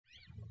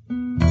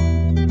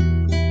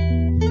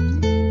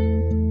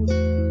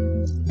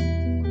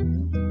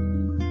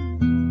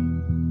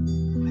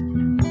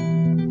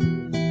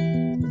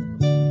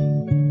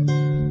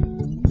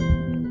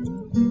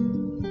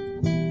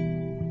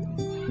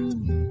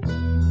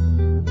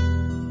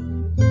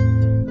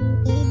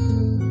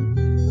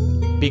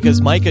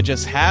Because Micah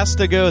just has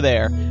to go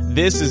there.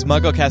 This is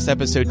MuggleCast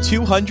episode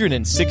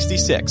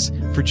 266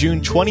 for June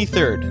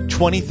 23rd,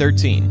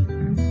 2013.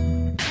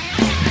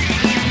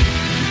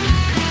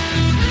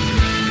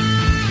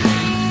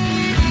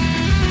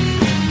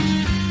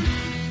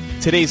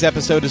 Today's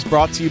episode is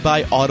brought to you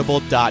by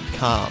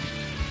Audible.com.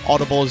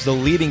 Audible is the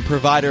leading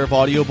provider of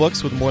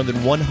audiobooks with more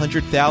than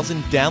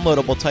 100,000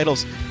 downloadable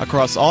titles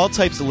across all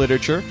types of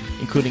literature,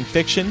 including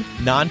fiction,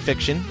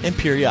 nonfiction, and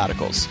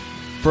periodicals.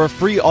 For a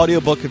free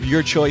audiobook of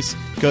your choice,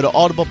 go to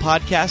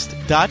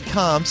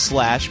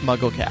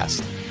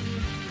audiblepodcast.com/MuggleCast.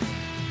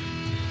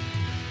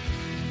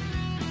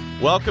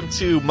 Welcome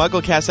to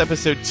MuggleCast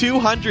episode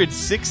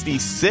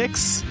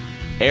 266.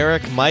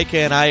 Eric, Micah,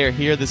 and I are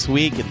here this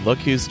week, and look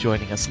who's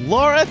joining us.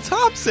 Laura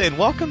Thompson!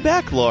 Welcome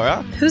back,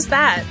 Laura. Who's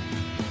that?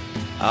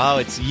 Oh,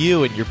 it's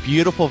you and your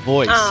beautiful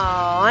voice.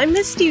 Oh, I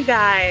missed you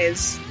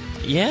guys.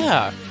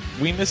 Yeah,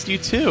 we missed you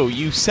too.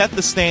 You set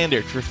the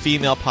standard for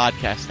female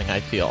podcasting, I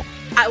feel.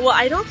 Well,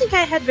 I don't think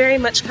I had very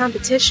much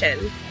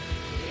competition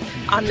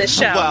on this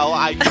show. Well,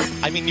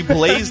 I mean, you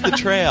blazed the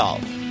trail.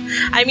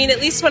 I mean, at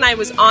least when I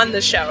was on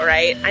the show,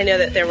 right? I know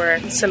that there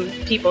were some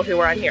people who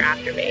were on here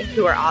after me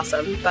who were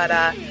awesome. But,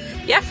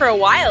 yeah, for a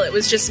while, it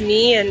was just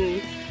me and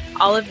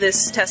all of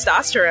this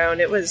testosterone.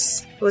 It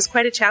was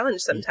quite a challenge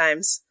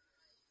sometimes.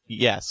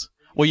 Yes.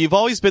 Well, you've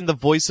always been the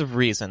voice of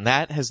reason.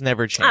 That has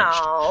never changed.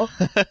 Oh,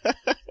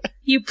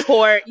 you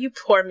poor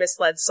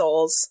misled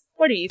souls.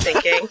 What are you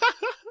thinking?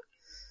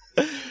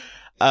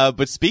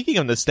 But speaking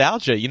of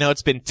nostalgia, you know,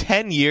 it's been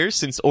 10 years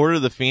since Order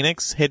of the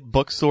Phoenix hit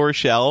bookstore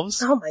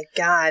shelves. Oh my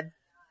god.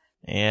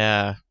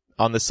 Yeah,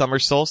 on the summer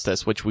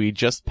solstice, which we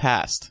just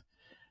passed.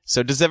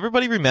 So does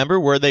everybody remember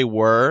where they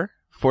were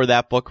for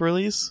that book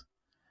release?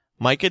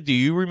 Micah, do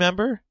you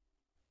remember?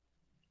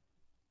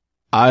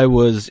 I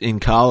was in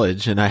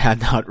college and I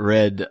had not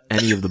read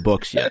any of the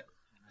books yet.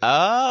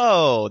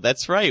 Oh,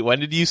 that's right. When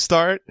did you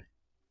start?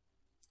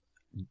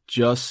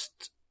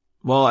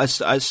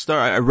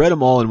 I read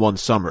them all in one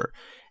summer,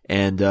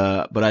 and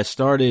but I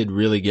started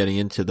really getting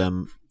into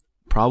them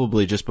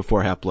probably just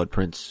before Half-Blood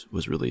Prince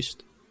was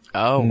released.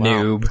 Oh, wow.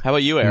 Noob. How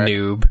about you, Eric?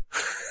 Noob.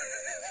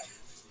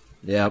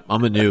 Yeah,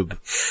 I'm a noob.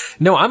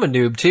 No, I'm a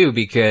noob too,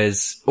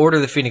 because Order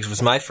of the Phoenix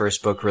was my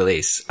first book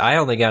release. I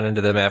only got into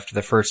them after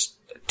the first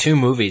 2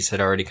 movies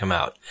had already come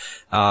out.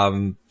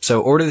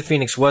 So Order of the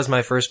Phoenix was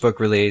my first book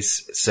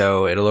release,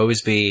 so it'll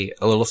always be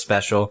a little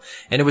special.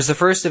 And it was the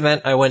first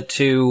event I went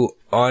to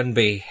on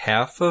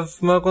behalf of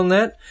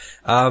MuggleNet,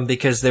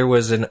 because there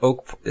was an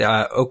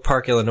Oak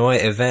Park, Illinois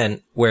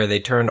event where they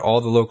turned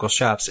all the local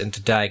shops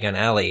into Diagon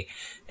Alley.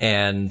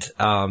 And,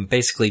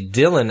 basically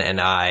Dylan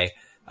and I,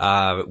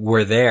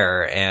 were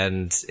there,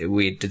 and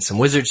we did some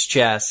Wizard's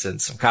chess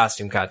and some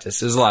costume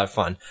contests. It was a lot of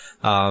fun.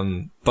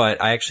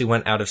 But I actually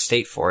went out of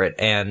state for it.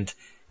 And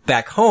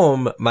back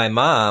home, my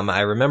mom, I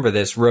remember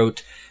this,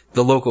 wrote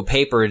the local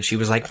paper, and she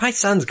was like, my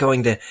son's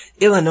going to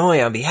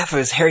Illinois on behalf of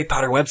his Harry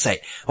Potter website.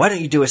 Why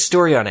don't you do a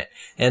story on it?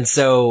 And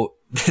so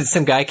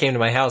some guy came to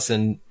my house,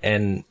 and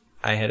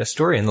I had a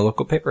story in the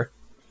local paper.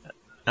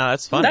 Oh,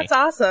 that's funny. That's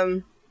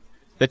awesome.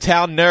 The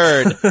town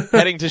nerd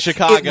heading to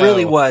Chicago. It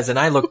really was, and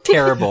I looked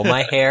terrible.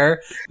 My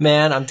hair,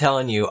 man, I'm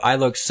telling you, I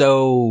look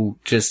so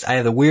I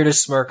have the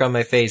weirdest smirk on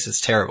my face.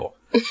 It's terrible.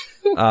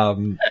 How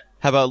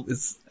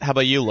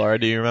about you, Laura?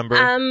 Do you remember?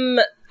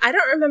 I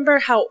don't remember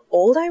how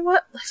old I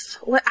was.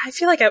 What? I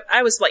feel like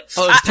I was like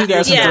 5. Oh, it's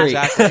 2003. Yeah.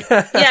 Exactly.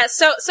 Yeah,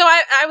 so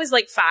I was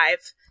like 5.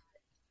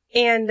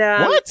 And,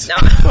 what? No.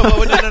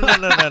 Oh, no.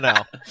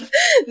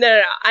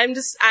 No. I'm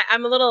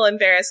a little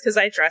embarrassed because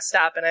I dressed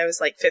up and I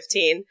was like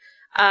 15.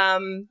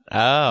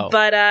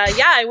 But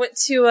I went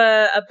to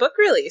a book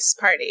release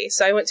party.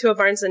 So I went to a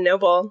Barnes &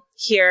 Noble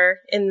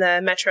here in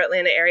the Metro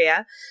Atlanta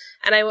area,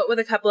 and I went with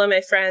a couple of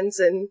my friends,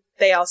 and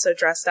they also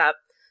dressed up.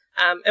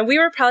 And we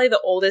were probably the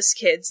oldest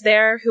kids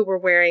there who were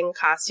wearing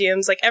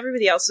costumes. Like,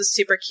 everybody else was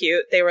super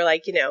cute. They were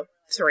like,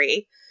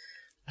 3,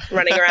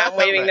 running around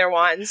waving their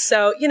wands.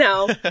 So,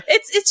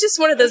 it's just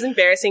one of those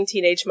embarrassing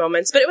teenage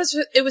moments, but it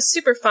was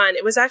super fun.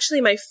 It was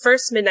actually my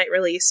first midnight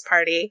release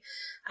party.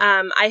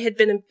 I had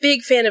been a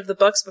big fan of the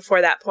books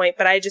before that point,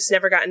 but I had just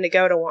never gotten to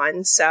go to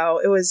one.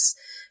 So it was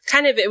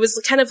kind of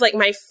like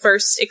my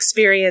first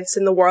experience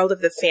in the world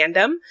of the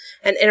fandom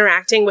and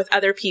interacting with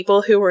other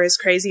people who were as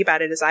crazy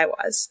about it as I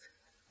was.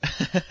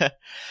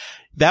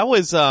 That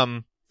was,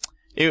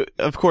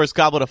 of course,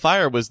 Goblet of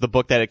Fire was the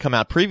book that had come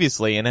out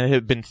previously, and it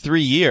had been 3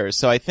 years.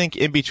 So I think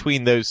in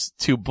between those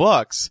 2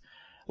 books,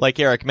 like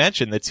Eric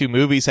mentioned, the 2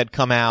 movies had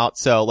come out.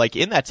 So, like,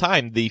 in that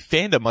time, the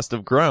fandom must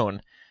have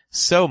grown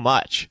so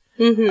much.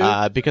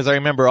 Mm-hmm. Because I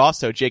remember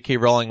also J.K.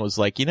 Rowling was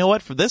like, you know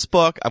what, for this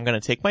book, I'm going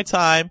to take my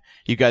time.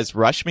 You guys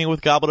rushed me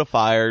with Goblet of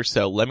Fire,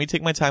 so let me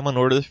take my time on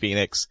Order of the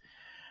Phoenix.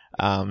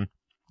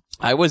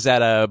 I was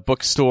at a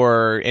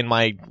bookstore in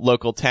my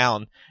local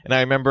town, and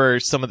I remember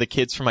some of the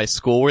kids from my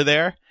school were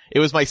there. It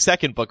was my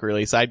second book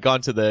release. I'd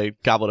gone to the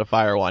Goblet of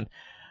Fire one.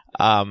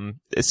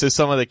 So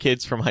some of the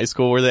kids from high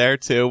school were there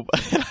too.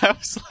 And I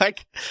was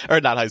like, or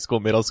not high school,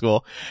 middle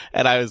school.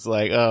 And I was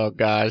like, oh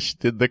gosh,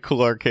 the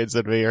cooler kids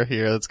than me are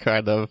here. That's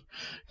kind of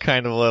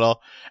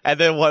little. And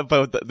then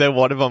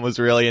one of them was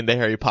really into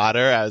Harry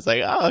Potter. I was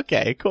like, oh,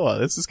 okay, cool.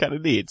 This is kind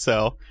of neat.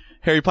 So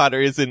Harry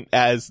Potter isn't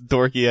as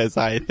dorky as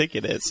I think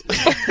it is.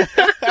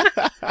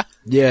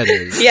 Yeah, it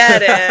is. Yeah,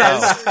 it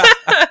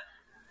is.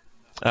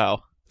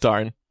 Oh,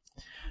 darn.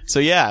 So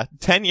yeah,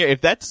 10 years.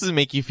 If that doesn't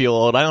make you feel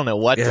old, I don't know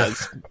what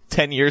does.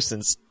 10 years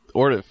since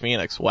Order of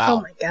Phoenix. Wow.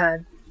 Oh my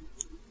god.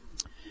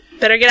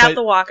 Better get out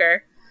the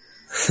walker.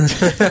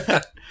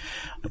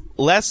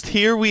 Lest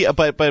here we,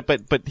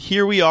 but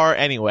here we are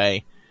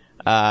anyway,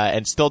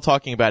 and still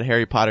talking about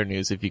Harry Potter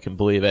news, if you can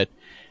believe it,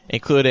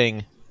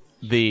 including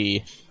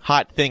the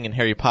hot thing in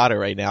Harry Potter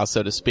right now,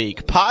 so to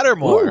speak,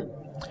 Pottermore. Ooh.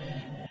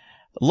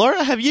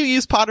 Laura, have you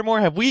used Pottermore?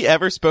 Have we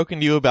ever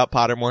spoken to you about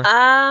Pottermore?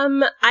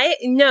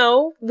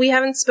 No, we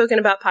haven't spoken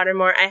about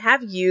Pottermore. I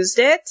have used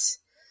it.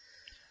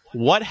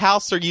 What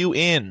house are you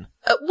in?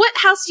 What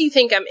house do you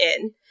think I'm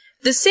in?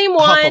 The same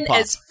one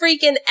as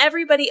freaking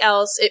everybody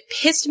else. It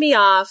pissed me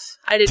off.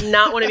 I did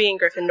not want to be in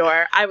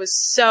Gryffindor.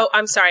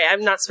 I'm sorry,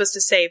 I'm not supposed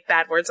to say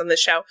bad words on the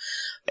show.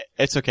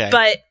 It's okay.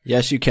 But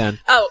yes, you can.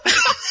 Oh.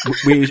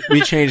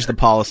 we changed the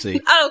policy.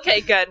 Oh,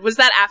 okay, good. Was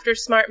that after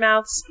Smart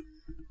Mouths?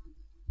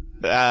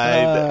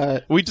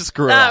 We just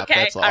grew up. Okay,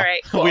 that's all. All right,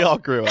 cool. We all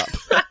grew up.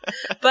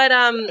 But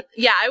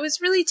yeah, I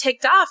was really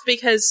ticked off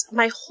because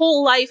my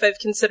whole life I've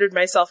considered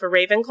myself a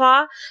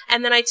Ravenclaw,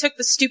 and then I took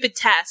the stupid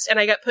test and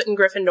I got put in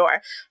Gryffindor.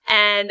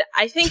 And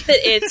I think that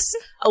it's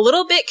a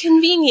little bit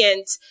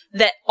convenient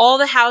that all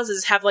the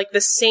houses have like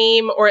the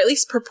same or at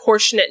least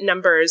proportionate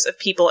numbers of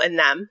people in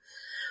them.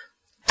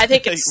 I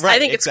think it's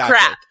right, it's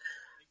crap.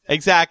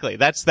 Exactly.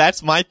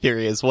 That's my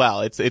theory as well.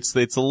 It's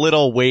a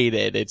little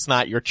weighted. It's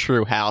not your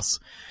true house.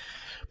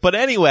 But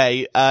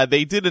anyway,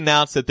 they did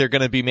announce that they're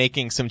going to be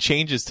making some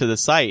changes to the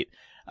site.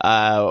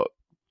 And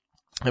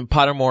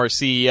Pottermore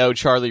CEO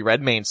Charlie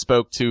Redmayne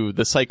spoke to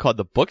the site called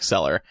The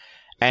Bookseller,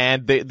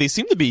 and they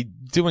seem to be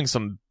doing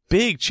some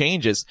big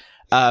changes.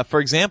 For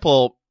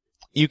example,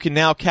 you can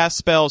now cast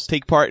spells,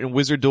 take part in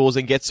wizard duels,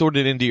 and get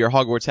sorted into your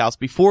Hogwarts house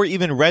before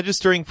even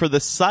registering for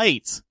the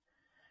site.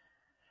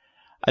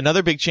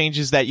 Another big change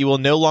is that you will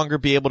no longer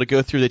be able to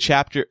go through the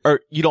chapter,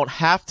 or you don't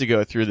have to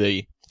go through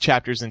the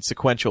chapters in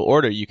sequential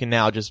order. You can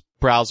now just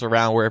browse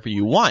around wherever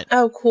you want.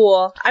 Oh,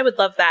 cool. I would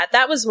love that.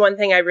 That was one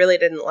thing I really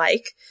didn't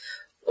like.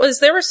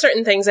 There were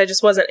certain things I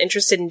just wasn't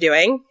interested in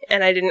doing,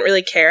 and I didn't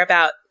really care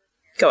about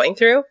going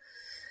through.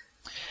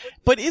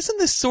 But isn't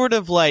this sort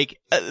of like,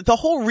 the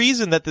whole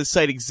reason that this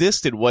site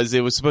existed was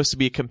it was supposed to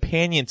be a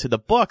companion to the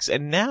books,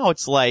 and now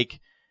it's like,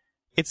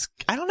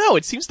 I don't know,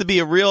 it seems to be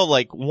a real,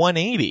 like,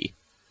 180.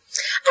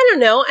 I don't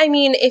know. I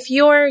mean, if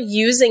you're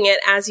using it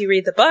as you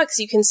read the books,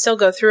 you can still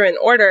go through in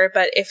order,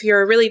 but if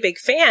you're a really big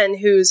fan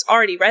who's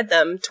already read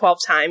them 12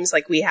 times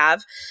like we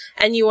have,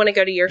 and you want to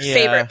go to your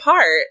favorite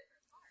part,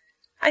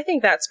 I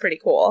think that's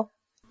pretty cool.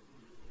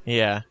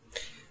 Yeah.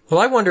 Well,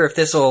 I wonder if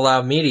this will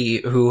allow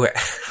me who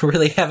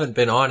really haven't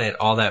been on it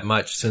all that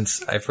much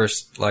since I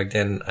first logged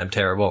in, I'm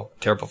terrible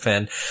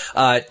fan,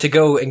 to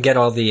go and get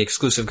all the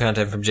exclusive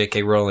content from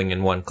J.K. Rowling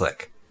in one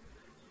click.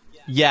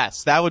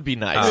 Yes, that would be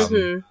nice.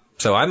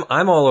 So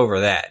I'm all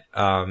over that,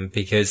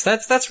 because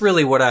that's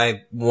really what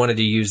I wanted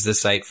to use the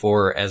site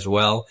for as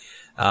well.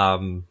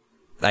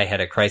 I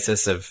had a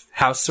crisis of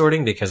house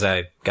sorting because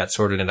I got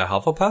sorted into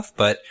Hufflepuff,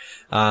 but,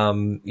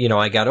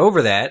 I got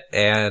over that,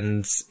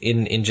 and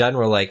in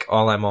general, like,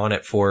 all I'm on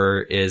it for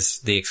is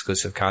the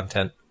exclusive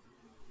content.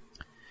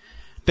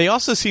 They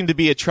also seem to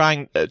be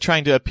trying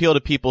to appeal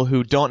to people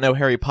who don't know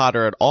Harry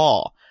Potter at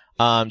all.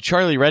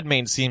 Charlie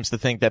Redmayne seems to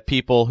think that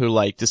people who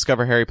like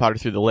discover Harry Potter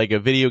through the Lego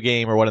video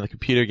game or one of the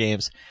computer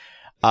games,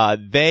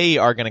 they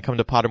are going to come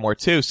to Pottermore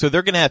too. So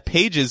they're going to have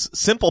pages,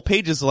 simple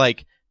pages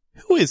like,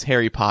 who is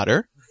Harry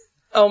Potter?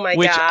 Oh my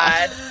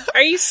God.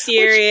 Are you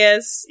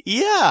serious?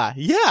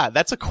 Yeah.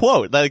 That's a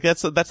quote. Like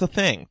that's a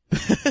thing.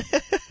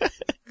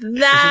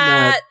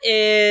 That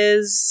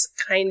is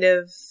kind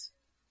of,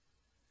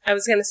 I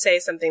was going to say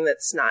something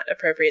that's not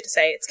appropriate to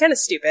say. It's kind of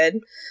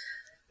stupid.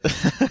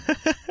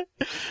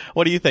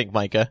 What do you think,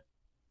 Micah?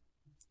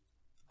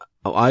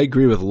 Oh, I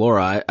agree with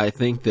Laura. I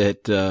think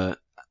that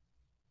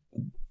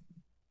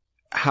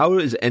how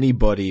is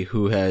anybody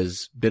who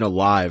has been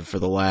alive for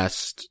the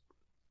last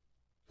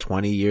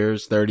 20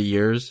 years, 30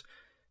 years,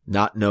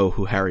 not know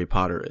who Harry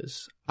Potter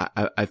is?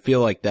 I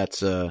feel like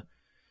that's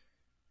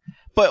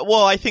But,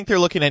 well, I think they're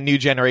looking at new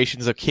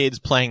generations of kids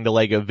playing the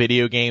Lego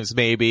video games,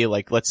 maybe.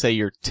 Like, let's say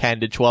you're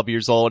 10 to 12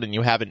 years old and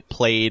you haven't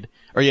played,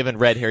 or you haven't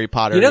read Harry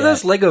Potter yet.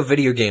 Those Lego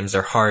video games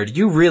are hard.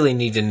 You really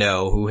need to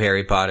know who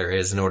Harry Potter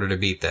is in order to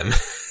beat them.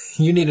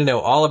 You need to know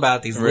all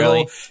about these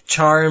little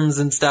charms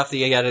and stuff that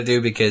you gotta do,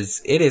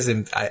 because it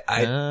isn't,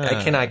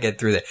 I cannot get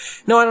through that.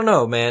 No, I don't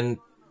know, man.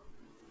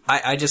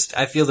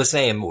 I feel the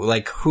same.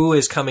 Like, who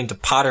is coming to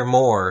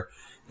Pottermore,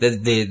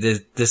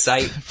 the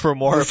site for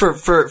more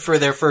for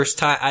their first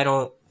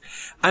time?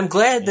 I'm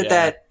glad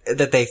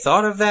that they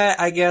thought of that,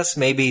 I guess.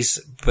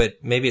 But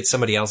maybe it's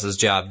somebody else's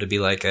job to be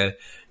like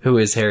who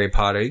is Harry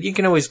Potter? You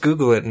can always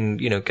Google it and,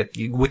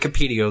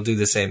 Wikipedia will do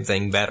the same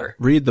thing better.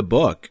 Read the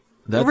book.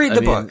 Read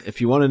the book. If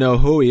you want to know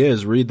who he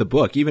is, read the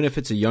book. Even if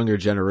it's a younger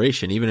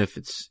generation, even if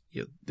it's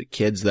the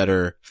kids that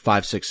are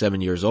 5, 6,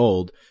 7 years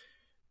old,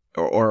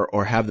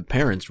 or have the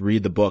parents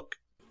read the book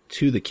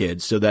to the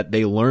kids so that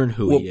they learn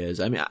who he is.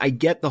 I mean, I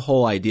get the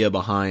whole idea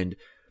behind,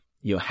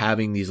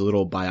 having these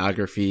little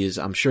biographies.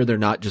 I'm sure they're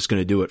not just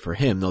going to do it for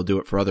him. They'll do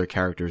it for other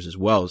characters as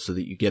well so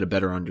that you get a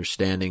better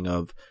understanding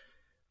of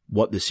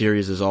what the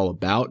series is all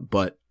about.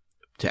 But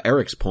to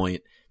Eric's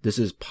point, this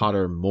is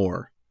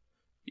Pottermore.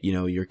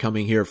 You're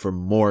coming here for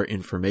more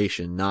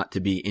information, not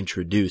to be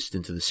introduced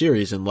into the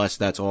series, unless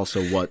that's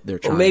also what they're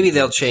trying to do. Maybe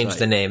they'll change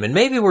the name, and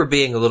maybe we're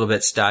being a little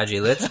bit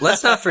stodgy.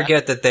 Let's not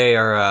forget that they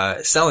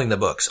are selling the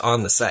books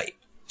on the site.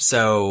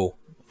 So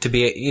to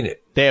be,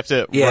 they have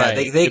to. Yeah,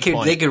 right,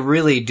 they could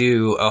really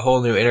do a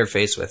whole new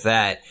interface with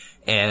that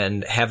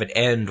and have it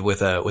end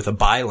with a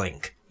buy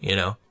link.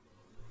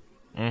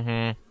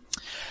 Mm-hmm.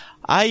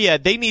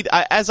 They need,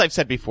 as I've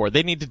said before,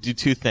 they need to do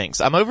two things.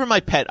 I'm over my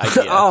pet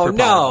idea. Oh, for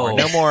no. Pottermore.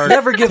 No more.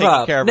 Never give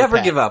up.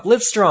 Never give up.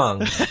 Live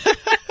strong.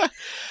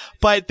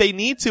 But they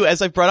need to,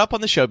 as I've brought up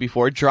on the show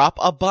before, drop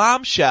a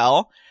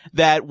bombshell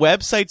that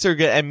websites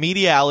and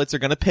media outlets are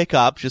going to pick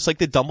up, just like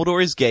the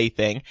Dumbledore is gay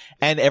thing.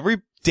 And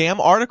every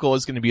damn article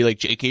is going to be like,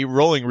 J.K.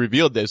 Rowling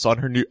revealed this on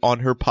her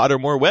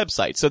Pottermore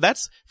website. So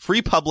that's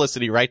free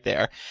publicity right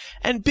there.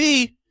 And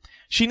B,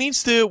 we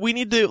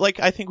need to, like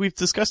I think we've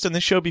discussed on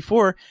this show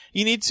before,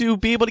 you need to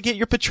be able to get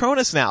your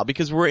Patronus now,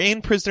 because we're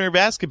in Prisoner of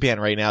Azkaban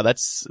right now.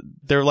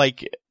 They're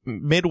like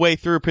midway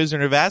through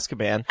Prisoner of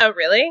Azkaban. Oh,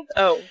 really?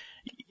 Oh.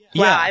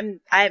 Yeah. Wow,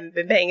 I haven't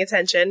been paying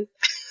attention.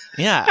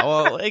 Yeah,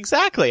 well,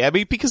 exactly. I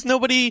mean, because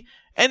nobody,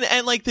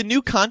 and like the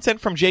new content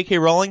from J.K.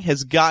 Rowling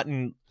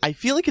I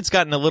feel like it's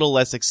gotten a little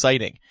less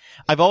exciting.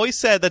 I've always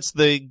said that's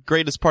the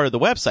greatest part of the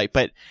website,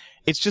 but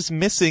it's just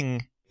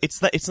missing.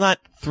 It's not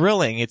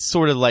thrilling. It's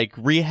sort of like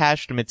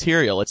rehashed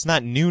material. It's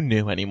not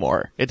new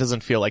anymore. It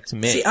doesn't feel like to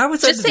me. See, I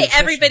was just say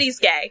everybody's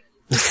gay.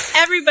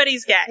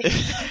 Everybody's gay.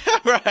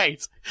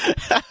 Right.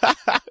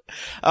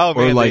 Oh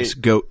man. Or likes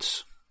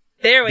goats.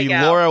 There we go.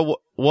 Laura,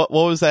 what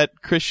was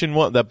that Christian,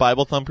 that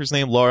Bible thumper's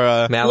name?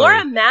 Laura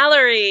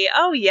Mallory.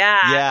 Oh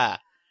yeah. Yeah.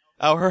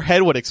 Oh, her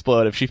head would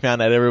explode if she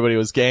found out everybody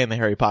was gay in the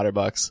Harry Potter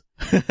books.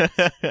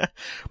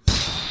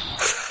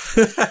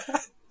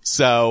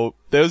 So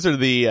those are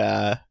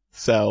the.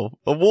 So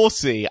we'll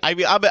see. I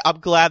mean, I'm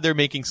glad they're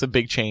making some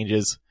big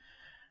changes.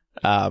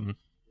 A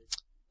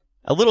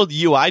little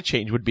UI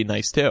change would be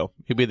nice too.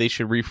 Maybe they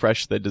should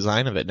refresh the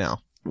design of it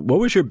now. What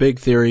was your big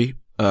theory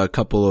a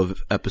couple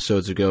of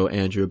episodes ago,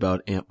 Andrew,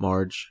 about Aunt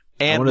Marge?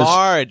 Aunt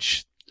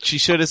Marge. She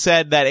should have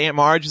said that Aunt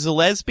Marge is a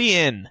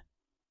lesbian.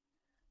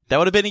 That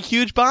would have been a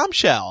huge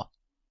bombshell.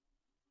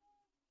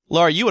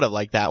 Laura, you would have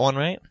liked that one,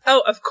 right?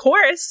 Oh, of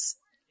course.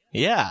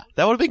 Yeah,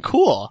 that would have been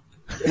cool.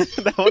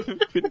 That would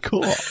have been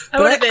cool.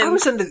 I would have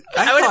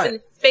been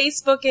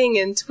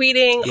Facebooking and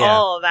tweeting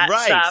all of that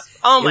stuff.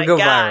 Oh my god.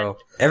 Viral.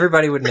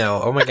 Everybody would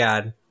know. Oh my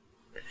god.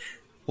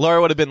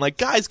 Laura would have been like,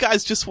 guys,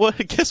 guess what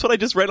I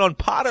just read on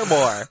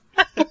Pottermore?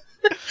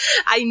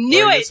 I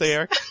knew it. Say,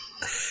 Eric?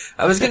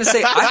 I was going to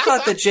say, I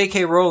thought that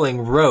J.K. Rowling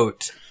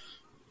wrote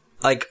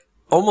like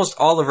almost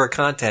all of her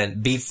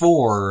content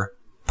before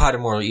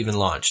Pottermore even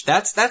launched.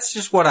 That's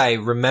just what I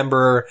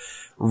remember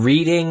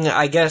reading,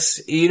 I guess,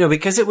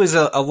 because it was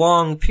a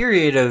long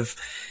period of,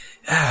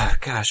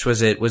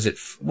 was it,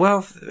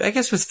 well, I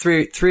guess it was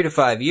three to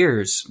 5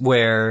 years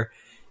where,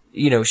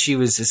 she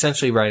was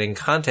essentially writing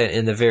content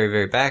in the very,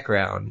 very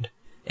background.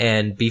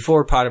 And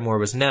before Pottermore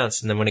was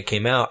announced, and then when it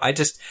came out,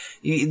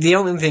 the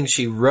only thing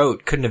she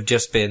wrote couldn't have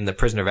just been the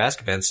Prisoner of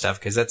Azkaban stuff,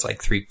 because that's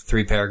like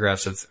three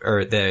paragraphs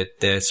or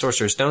the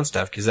Sorcerer's Stone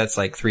stuff, because that's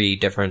like 3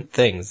 different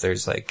things.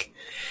 There's like,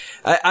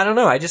 I don't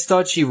know, I just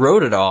thought she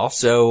wrote it all,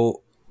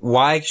 so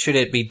why should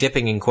it be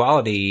dipping in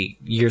quality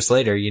years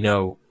later,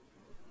 in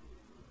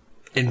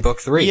book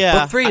 3?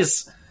 Yeah. Book 3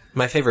 is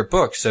my favorite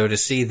book, so to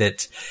see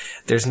that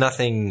there's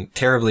nothing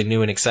terribly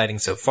new and exciting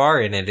so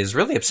far in it is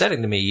really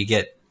upsetting to me. You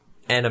get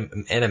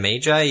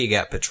Animagi, you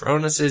got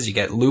Patronuses, you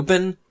got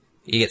Lupin,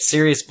 you get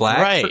Sirius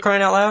Black, for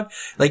crying out loud.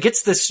 Like,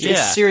 it's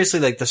seriously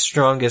like the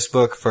strongest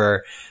book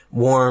for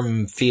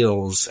warm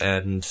feels,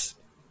 and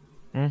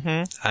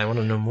I want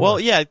to know more. Well,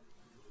 yeah.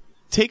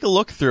 Take a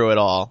look through it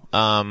all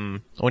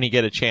when you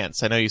get a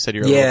chance. I know you said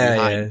you're a little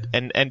behind.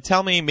 Yeah. And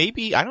tell me,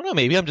 maybe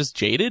I'm just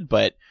jaded,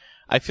 but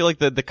I feel like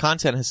the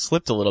content has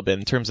slipped a little bit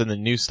in terms of the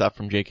new stuff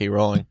from J.K.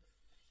 Rowling.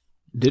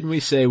 Didn't we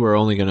say we're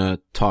only going to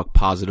talk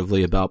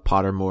positively about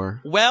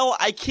Pottermore? Well,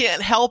 I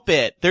can't help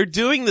it. They're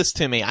doing this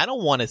to me. I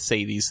don't want to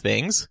say these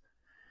things.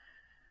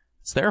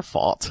 It's their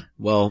fault.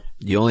 Well,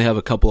 you only have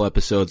a couple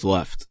episodes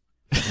left.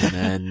 And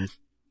then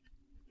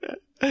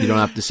you don't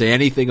have to say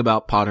anything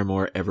about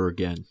Pottermore ever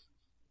again.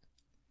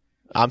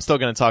 I'm still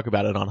going to talk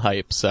about it on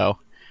Hype, so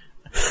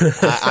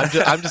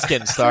I'm just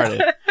getting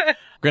started. We're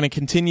going to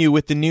continue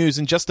with the news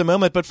in just a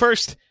moment, but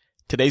first,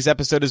 today's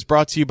episode is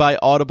brought to you by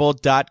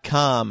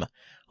Audible.com.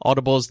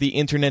 Audible is the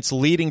internet's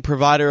leading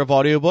provider of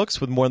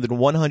audiobooks with more than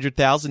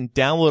 100,000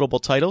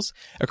 downloadable titles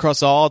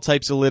across all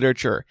types of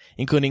literature,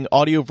 including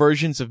audio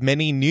versions of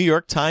many New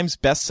York Times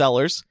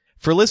bestsellers.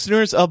 For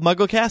listeners of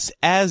MuggleCast,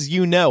 as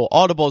you know,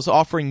 Audible is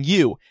offering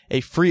you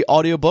a free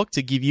audiobook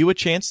to give you a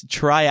chance to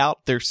try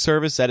out their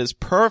service that is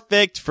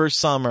perfect for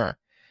summer.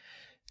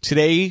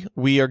 Today,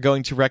 we are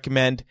going to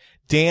recommend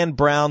Dan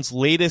Brown's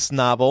latest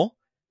novel.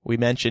 We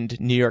mentioned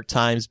New York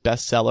Times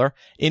bestseller,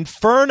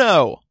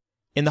 Inferno.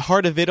 In the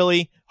heart of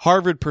Italy,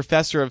 Harvard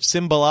professor of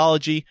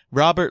symbology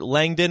Robert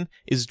Langdon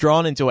is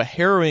drawn into a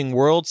harrowing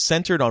world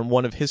centered on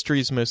one of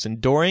history's most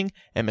enduring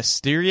and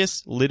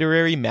mysterious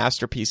literary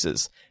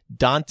masterpieces,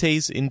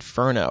 Dante's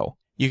Inferno.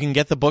 You can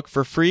get the book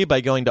for free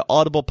by going to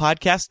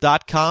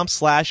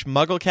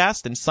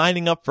audiblepodcast.com/MuggleCast and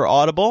signing up for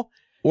Audible.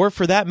 Or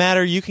for that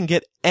matter, you can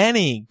get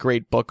any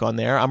great book on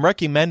there. I'm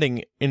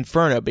recommending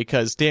Inferno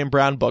because Dan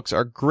Brown books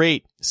are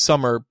great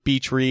summer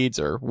beach reads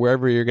or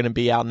wherever you're going to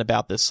be out and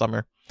about this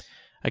summer.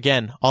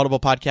 Again,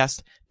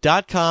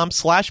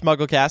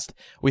 audiblepodcast.com/MuggleCast.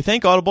 We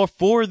thank Audible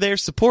for their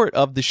support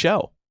of the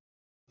show.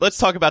 Let's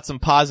talk about some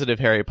positive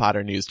Harry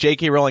Potter news.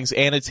 J.K. Rowling's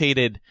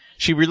annotated,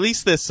 she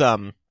released this,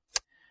 there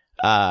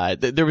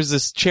was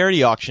this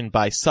charity auction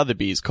by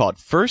Sotheby's called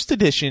First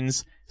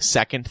Edition's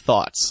Second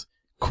Thoughts.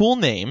 Cool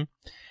name.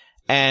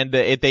 And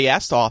they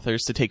asked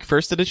authors to take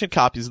first edition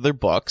copies of their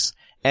books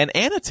and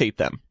annotate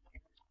them.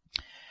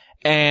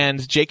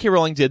 And J.K.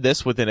 Rowling did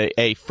this with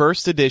a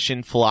first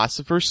edition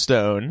Philosopher's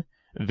Stone.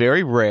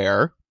 Very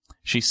rare.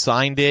 She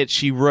signed it.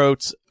 She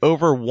wrote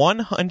over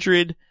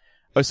 1,100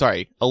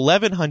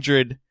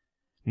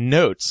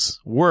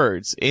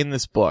 words in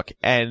this book,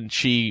 and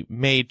she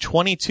made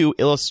 22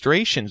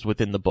 illustrations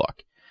within the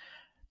book.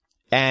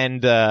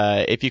 And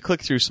if you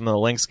click through some of the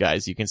links,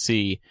 guys, you can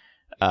see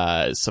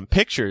some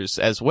pictures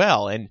as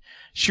well. And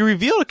she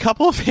revealed a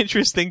couple of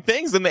interesting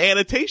things in the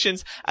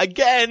annotations.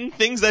 Again,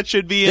 things that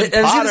should be in Pottermore.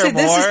 I was going to say,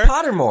 this is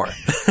Pottermore.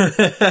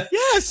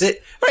 Yes.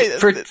 Right.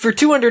 For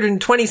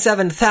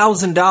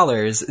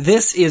 $227,000,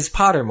 this is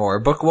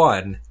Pottermore, book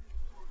 1.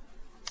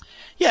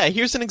 Yeah,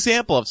 here's an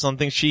example of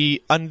something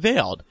she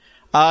unveiled.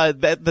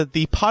 That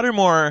the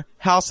Pottermore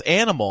house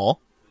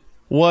animal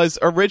was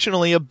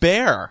originally a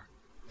bear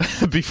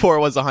before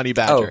it was a honey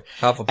badger.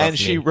 Oh, Hufflepuff. And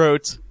she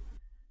wrote...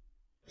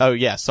 Oh,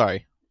 yeah,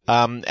 sorry.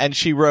 And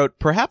she wrote,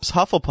 perhaps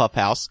Hufflepuff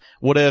House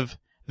would have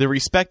the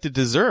respect it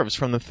deserves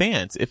from the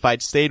fans if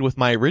I'd stayed with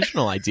my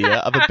original idea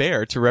of a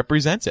bear to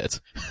represent it.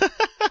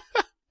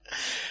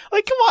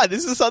 Like, come on,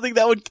 this is something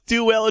that would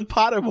do well in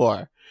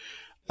Pottermore.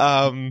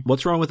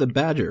 What's wrong with a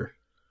badger?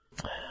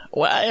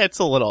 Well, it's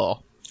a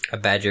little... A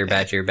badger.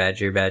 They're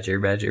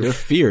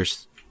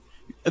fierce.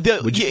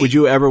 Would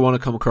you ever want to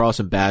come across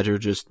a badger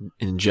just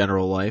in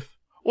general life?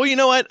 Well, you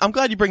know what? I'm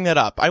glad you bring that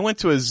up. I went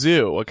to a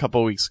zoo a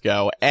couple weeks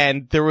ago,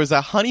 and there was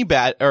a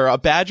a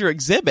badger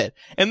exhibit,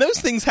 and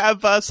those things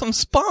have some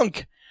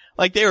spunk.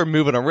 Like, they were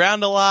moving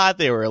around a lot.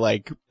 They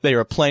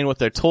were playing with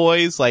their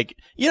toys. Like,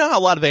 you know how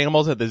a lot of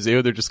animals at the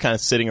zoo, they're just kind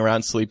of sitting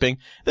around sleeping?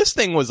 This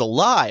thing was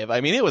alive. I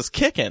mean, it was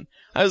kicking.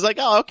 I was like,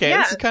 oh, okay,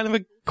 yeah. This is kind of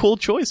a cool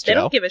choice, Joe. They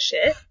don't give a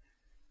shit.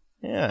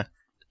 Yeah.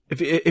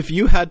 If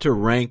you had to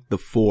rank the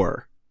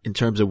 4 in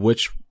terms of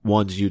which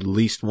ones you'd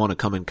least want to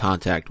come in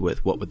contact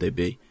with, what would they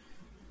be?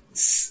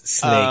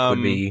 Snake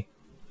would be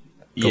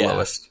the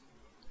lowest.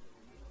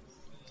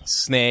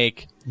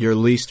 Snake. You're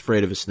least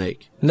afraid of a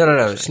snake.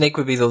 No. Snake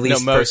would be the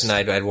least person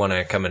I'd want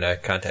to come into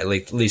contact.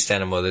 Least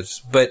animal.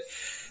 But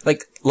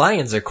like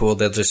lions are cool.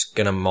 They're just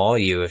gonna maul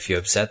you if you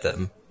upset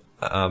them.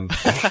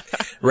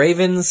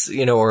 Ravens,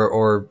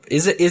 or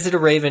is it a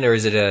raven or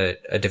is it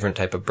a different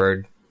type of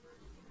bird?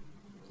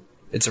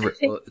 It's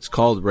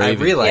called raven.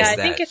 I realize that.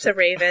 I think it's a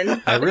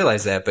raven. I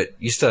realize that, but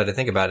you still had to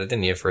think about it,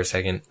 didn't you, for a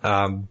second?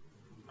 I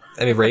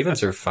mean,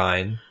 ravens are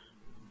fine.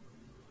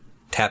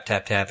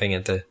 Tapping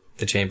at the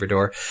chamber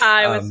door.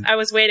 I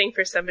was waiting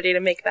for somebody to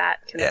make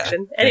that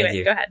connection. Yeah,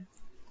 anyway, go ahead.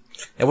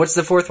 And what's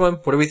the fourth one?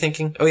 What are we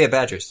thinking? Oh yeah,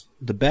 badgers.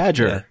 The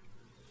badger. Yeah.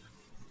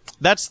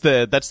 That's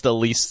the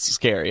least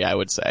scary, I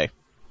would say.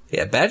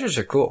 Yeah, badgers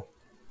are cool.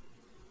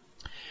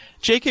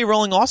 J.K.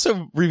 Rowling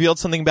also revealed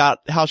something about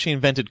how she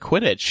invented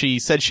Quidditch. She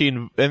said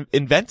she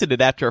invented it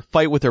after a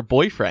fight with her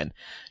boyfriend.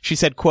 She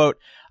said, quote,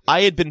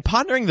 I had been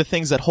pondering the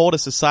things that hold a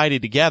society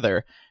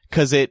together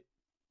because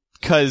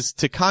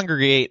to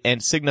congregate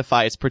and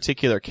signify its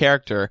particular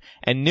character,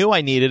 and knew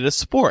I needed a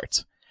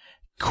sport.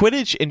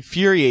 Quidditch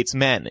infuriates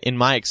men, in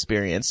my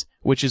experience,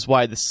 which is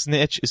why the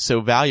snitch is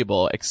so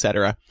valuable,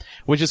 etc.,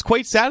 which is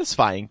quite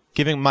satisfying,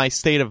 given my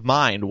state of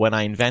mind when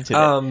I invented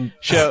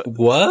it.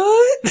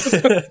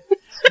 What?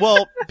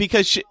 Well,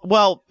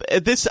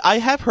 I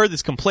have heard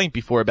this complaint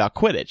before about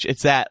Quidditch.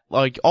 It's that,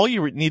 like, all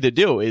you need to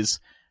do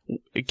is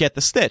get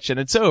the stitch, and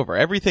it's over.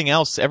 Everything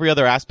else, every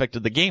other aspect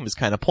of the game is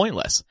kind of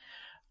pointless.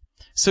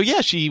 So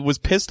yeah, she was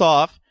pissed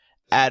off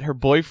at her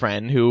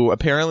boyfriend, who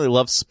apparently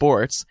loves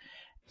sports,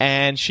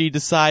 and she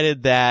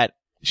decided that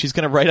she's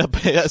going to write up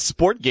a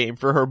sport game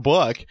for her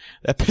book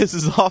that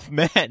pisses off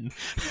men.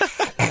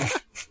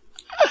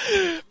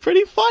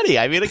 Pretty funny.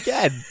 I mean,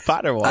 again,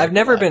 Pottermore. I've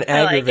never been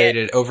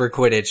aggravated over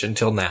Quidditch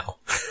until now.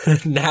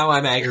 Now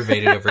I'm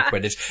aggravated over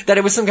Quidditch. That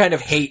it was some kind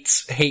of hate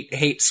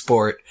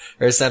sport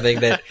or something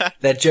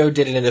that Joe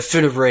did it in a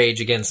fit of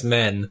rage against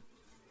men.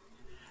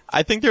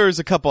 I think there was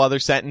a couple other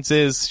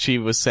sentences. She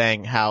was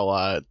saying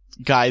how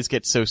guys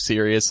get so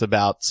serious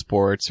about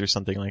sports or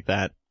something like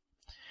that.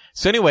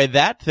 So anyway,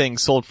 that thing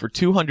sold for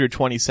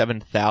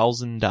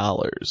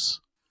 $227,000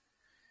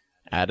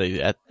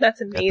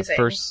 That's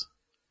amazing.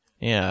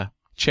 Yeah,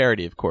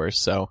 charity, of course.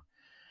 So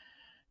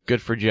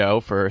good for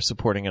Joe for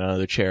supporting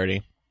another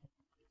charity.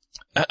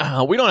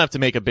 We don't have to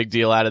make a big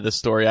deal out of this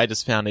story. I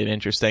just found it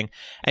interesting.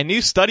 A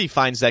new study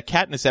finds that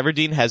Katniss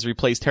Everdeen has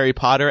replaced Harry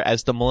Potter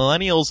as the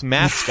Millennials'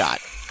 mascot.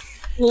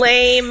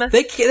 Lame.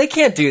 They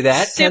can't do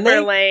that.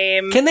 Super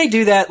lame. Can they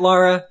do that,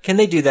 Laura? Can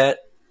they do that?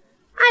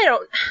 I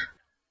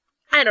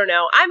don't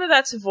know. I'm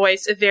about to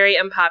voice a very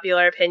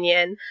unpopular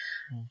opinion.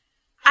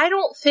 I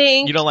don't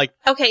think... You don't like...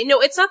 Okay, no,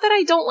 it's not that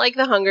I don't like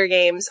the Hunger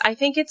Games. I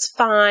think it's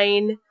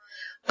fine,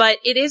 but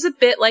it is a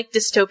bit like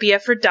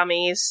dystopia for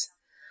dummies.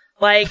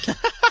 Like,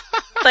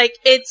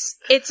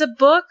 it's a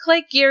book,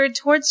 like, geared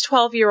towards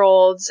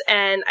 12-year-olds,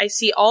 and I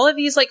see all of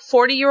these, like,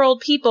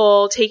 40-year-old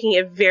people taking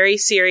it very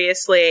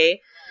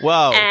seriously.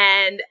 Whoa.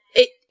 And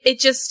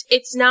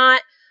it's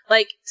not,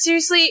 like,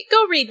 seriously,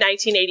 go read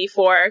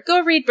 1984.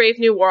 Go read Brave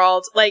New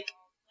World. Like,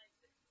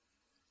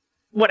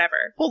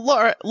 whatever. Well,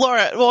 Laura,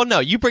 well, no,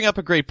 you bring up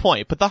a great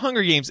point, but The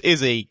Hunger Games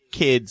is a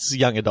kid's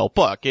young adult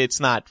book.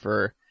 It's not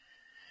for,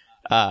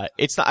 I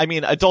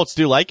mean, adults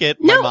do like it.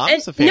 My mom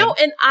is a fan. No,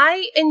 and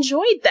I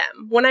enjoyed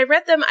them. When I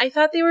read them, I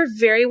thought they were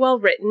very well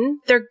written.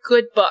 They're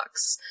good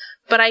books,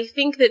 but I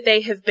think that they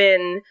have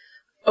been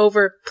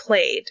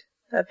overplayed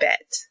a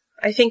bit.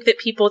 I think that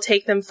people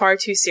take them far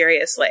too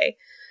seriously.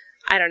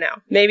 I don't know.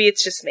 Maybe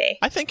it's just me.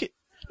 I think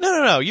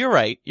No, you're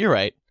right.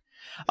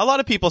 A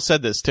lot of people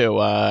said this too,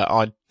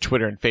 on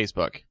Twitter and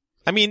Facebook.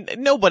 I mean,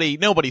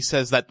 nobody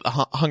says that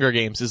Hunger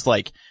Games is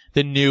like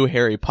the new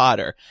Harry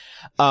Potter.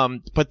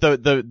 But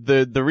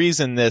the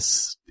reason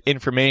this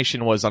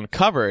information was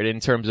uncovered in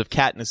terms of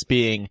Katniss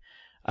being,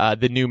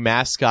 the new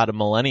mascot of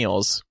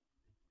Millennials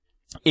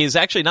is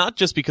actually not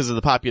just because of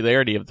the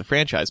popularity of the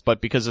franchise, but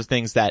because of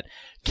things that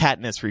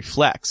Katniss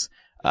reflects,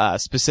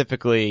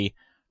 specifically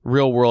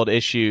real world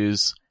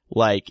issues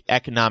like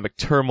economic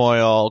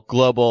turmoil,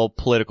 global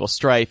political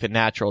strife, and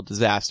natural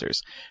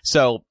disasters.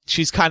 So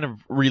she's kind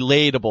of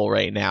relatable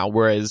right now,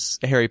 whereas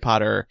Harry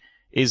Potter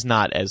is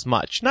not as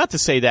much. Not to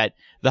say that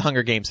The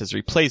Hunger Games has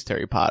replaced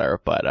Harry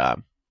Potter, but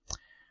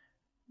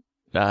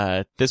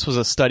this was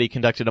a study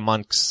conducted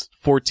amongst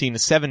 14 to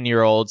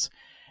 7-year-olds.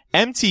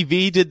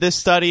 MTV did this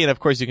study, and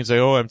of course you can say,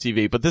 oh,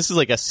 MTV, but this is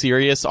like a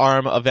serious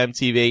arm of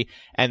MTV,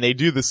 and they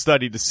do the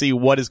study to see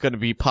what is going to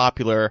be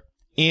popular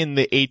in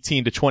the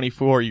 18 to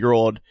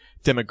 24-year-old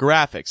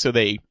demographic. So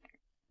they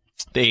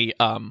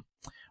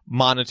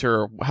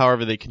monitor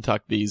however they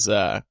conduct these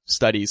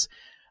studies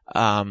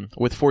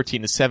with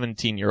 14 to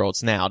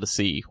 17-year-olds now to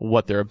see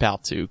what they're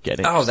about to get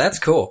into. Oh, that's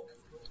cool.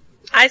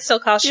 I still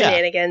call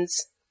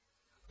shenanigans.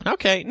 Yeah.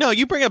 Okay. No,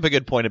 you bring up a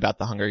good point about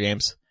the Hunger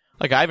Games.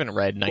 Like, I haven't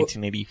read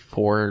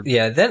 1984.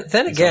 Yeah,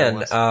 then again,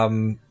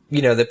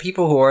 the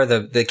people who are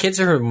the kids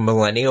who are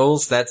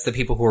millennials, that's the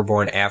people who were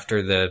born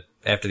after the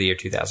year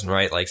 2000,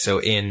 right? Like,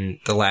 so in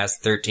the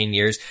last 13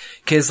 years,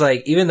 cause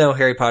like, even though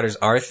Harry Potter's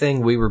our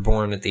thing, we were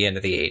born at the end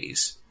of the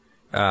 80s,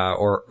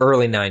 or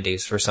early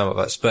 90s for some of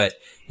us. But,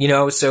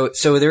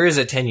 so there is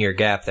a 10-year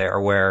gap there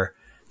where,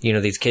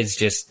 these kids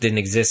just didn't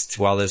exist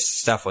while this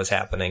stuff was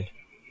happening.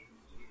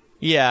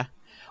 Yeah.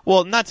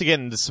 Well, not to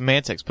get into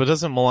semantics, but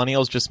doesn't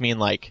millennials just mean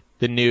like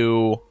the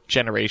new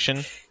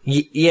generation?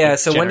 Yeah,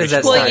 so when does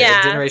that start? Well,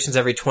 yeah. Generations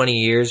every 20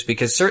 years?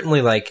 Because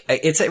certainly, like,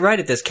 it's right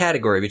at this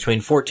category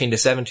between 14 to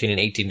 17 and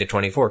 18 to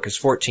 24, because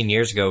 14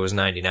 years ago was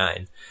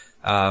 99.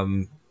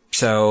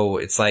 So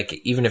it's like,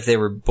 even if they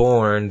were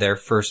born, their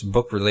first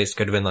book release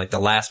could have been like the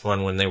last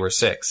one when they were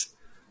 6.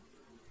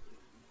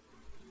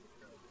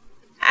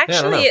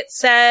 Actually, it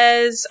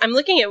says, I'm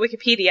looking at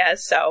Wikipedia,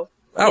 so...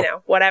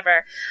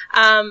 whatever.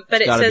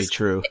 But it says, be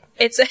true.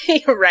 It's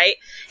right.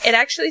 It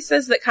actually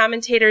says that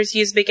commentators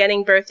use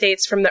beginning birth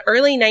dates from the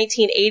early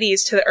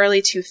 1980s to the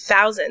early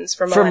 2000s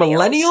for millennials. For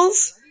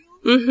millennials?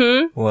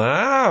 Mm-hmm.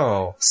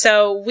 Wow.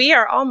 So we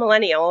are all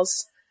millennials,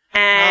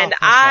 and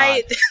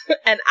I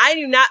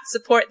do not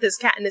support this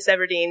Katniss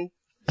Everdeen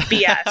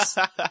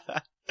BS.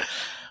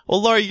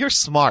 Well, Laura, you're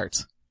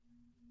smart.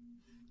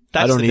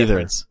 That's I don't the either.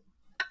 difference.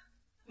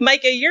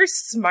 Micah, you're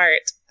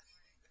smart.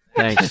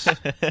 Thanks.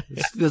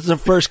 This is the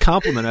first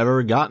compliment I've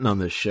ever gotten on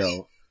this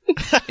show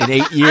in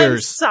 8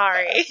 years. I'm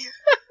sorry.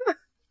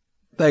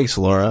 Thanks,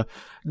 Laura.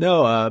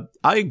 No,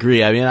 I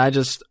agree. I mean,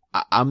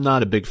 I'm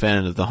not a big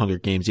fan of the Hunger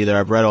Games either.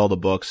 I've read all the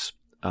books.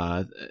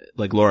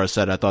 Like Laura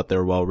said, I thought they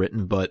were well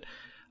written, but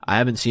I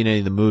haven't seen any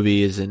of the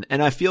movies. And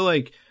I feel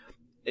like,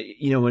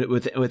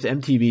 with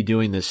MTV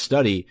doing this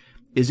study,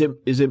 is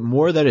it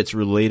more that it's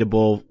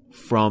relatable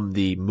from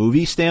the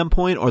movie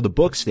standpoint or the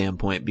book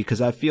standpoint?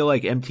 Because I feel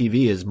like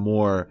MTV is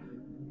more,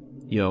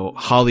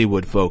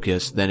 Hollywood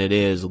focused than it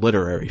is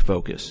literary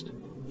focused.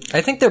 I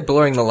think they're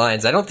blurring the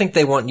lines. I don't think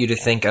they want you to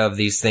think of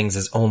these things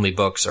as only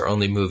books or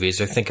only movies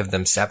or think of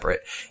them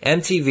separate.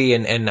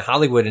 MTV and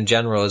Hollywood in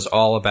general is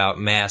all about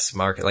mass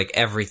market, like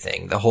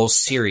everything, the whole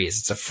series.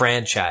 It's a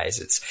franchise.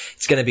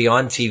 It's going to be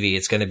on TV.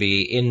 It's going to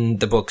be in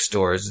the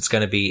bookstores. It's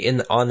going to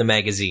be on the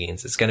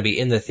magazines. It's going to be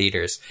in the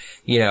theaters.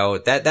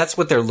 That's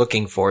what they're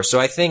looking for. So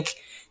I think,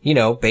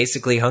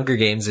 basically Hunger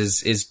Games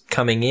is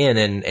coming in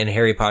and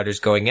Harry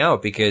Potter's going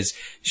out because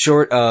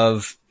short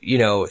of,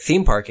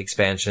 theme park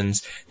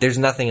expansions, there's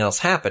nothing else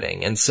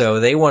happening. And so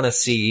they want to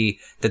see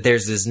that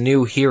there's this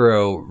new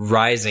hero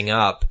rising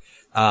up,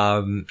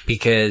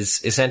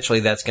 because essentially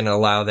that's going to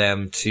allow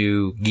them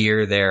to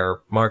gear their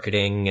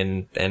marketing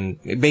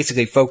and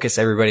basically focus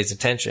everybody's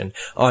attention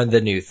on the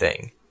new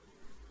thing.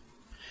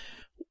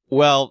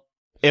 Well,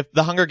 if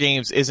The Hunger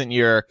Games isn't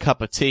your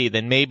cup of tea,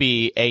 then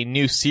maybe a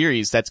new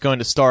series that's going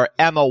to star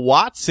Emma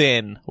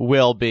Watson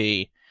will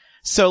be.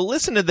 So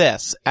listen to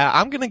this.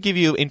 I'm going to give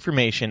you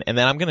information, and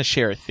then I'm going to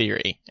share a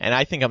theory. And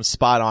I think I'm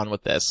spot on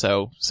with this.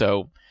 So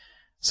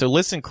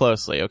listen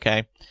closely,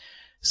 okay?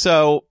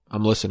 So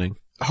I'm listening.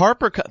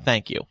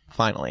 Thank you.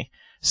 Finally.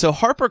 So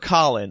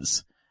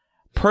HarperCollins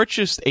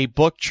purchased a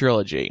book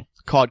trilogy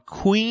called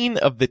Queen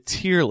of the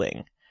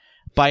Tearling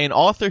by an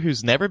author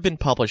who's never been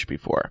published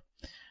before.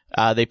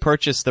 They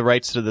purchased the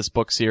rights to this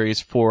book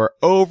series for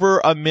over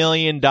 $1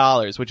 million,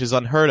 which is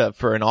unheard of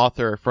for an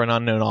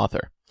unknown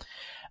author.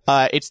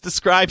 It's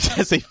described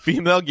as a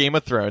female Game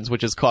of Thrones,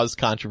 which has caused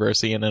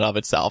controversy in and of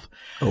itself.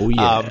 Oh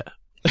yeah.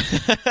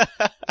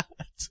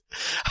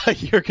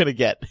 You're gonna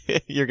get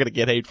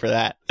hate for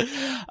that.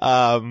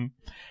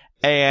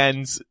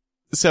 And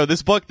so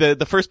this book,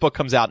 the first book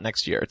comes out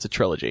next year. It's a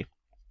trilogy.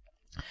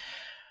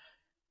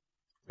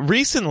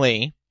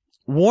 Recently,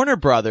 Warner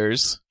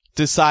Brothers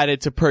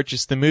decided to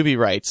purchase the movie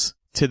rights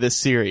to this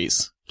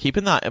series. Keep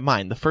in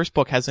mind, the first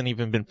book hasn't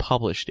even been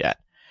published yet.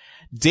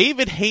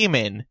 David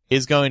Heyman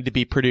is going to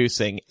be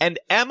producing, and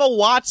Emma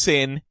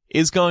Watson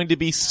is going to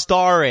be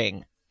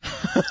starring.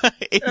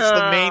 It's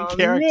the main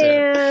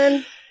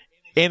character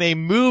in a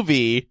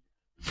movie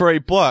for a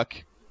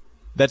book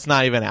that's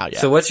not even out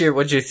yet. So what's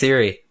your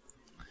theory?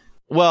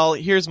 Well,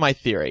 here's my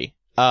theory.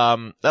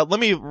 Let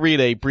me read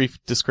a brief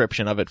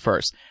description of it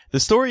first. The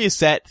story is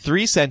set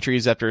 3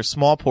 centuries after a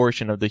small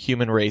portion of the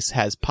human race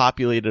has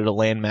populated a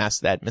landmass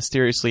that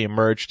mysteriously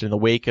emerged in the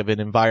wake of an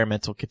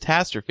environmental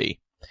catastrophe.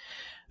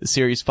 The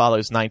series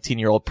follows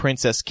 19-year-old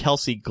Princess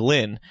Kelsey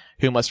Glynn,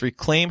 who must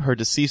reclaim her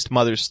deceased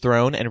mother's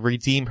throne and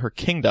redeem her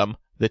kingdom,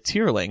 the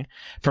Tearling,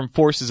 from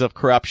forces of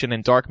corruption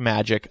and dark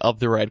magic of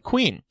the Red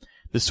Queen,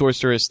 the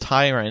sorceress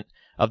tyrant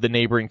of the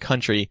neighboring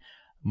country,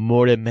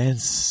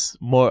 Mortmense,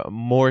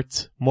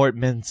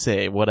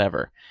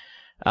 whatever.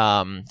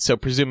 So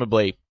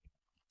presumably,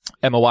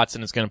 Emma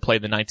Watson is going to play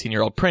the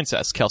 19-year-old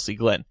princess, Kelsey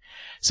Glynn.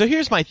 So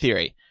here's my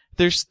theory.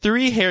 There's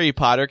 3 Harry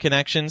Potter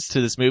connections to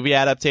this movie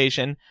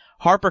adaptation.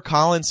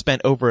 HarperCollins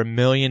spent over $1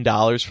 million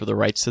for the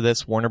rights to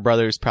this. Warner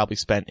Brothers probably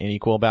spent an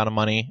equal amount of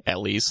money,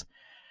 at least.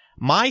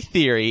 My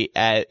theory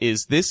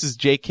is this is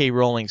J.K.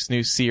 Rowling's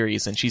new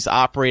series, and she's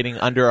operating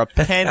under a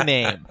pen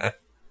name.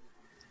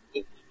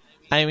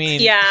 I mean,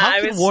 yeah, how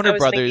I can was Warner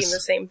Brothers thinking the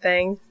same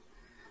thing.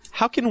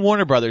 How can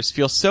Warner Brothers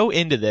feel so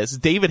into this,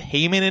 David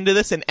Heyman into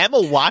this, and Emma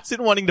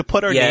Watson wanting to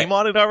put her name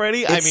on it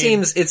already?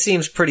 It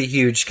seems pretty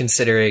huge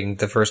considering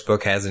the first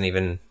book hasn't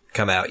even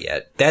come out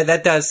yet.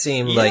 That does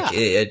seem like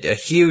a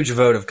huge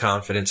vote of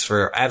confidence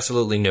for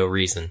absolutely no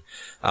reason.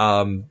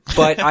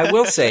 But I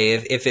will say,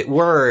 if it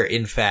were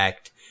in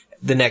fact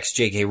the next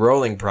J.K.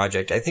 Rowling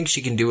project, I think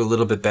she can do a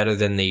little bit better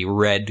than the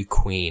Red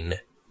Queen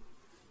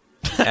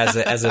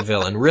as a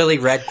villain. Really,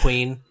 Red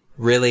Queen?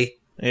 Really?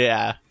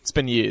 Yeah, it's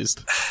been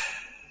used.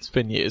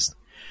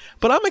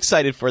 But I'm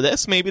excited for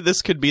this. Maybe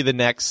this could be the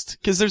next,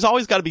 because there's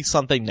always got to be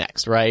something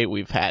next, right?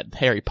 We've had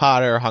Harry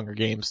Potter, Hunger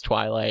Games,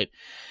 Twilight.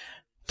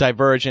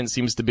 Divergent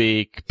seems to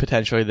be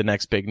potentially the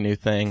next big new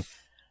thing.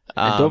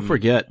 And don't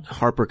forget,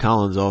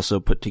 HarperCollins also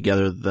put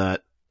together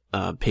that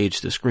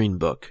Page to Screen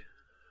book.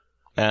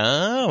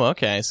 Oh,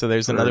 okay. So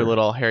there's another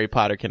little Harry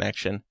Potter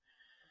connection.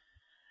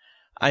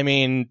 I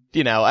mean,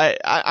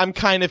 I'm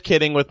kind of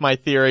kidding with my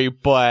theory,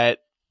 but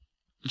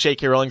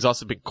J.K. Rowling's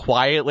also been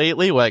quiet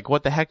lately. Like,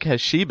 what the heck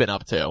has she been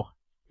up to?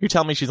 You're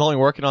telling me she's only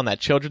working on that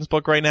children's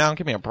book right now?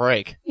 Give me a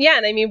break. Yeah,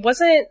 and I mean,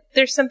 wasn't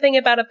there something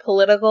about a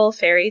political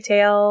fairy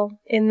tale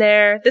in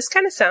there? This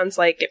kind of sounds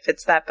like it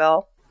fits that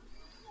bill.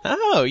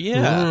 Oh,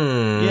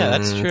 yeah. Yeah,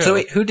 that's true. So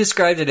wait, who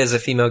described it as a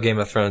female Game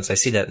of Thrones? I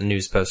see that in the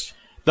news post.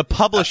 The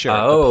publisher.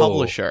 The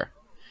publisher.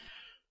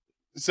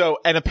 So,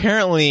 and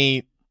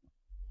apparently,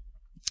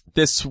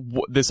 this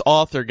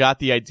author got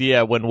the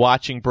idea when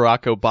watching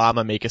Barack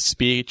Obama make a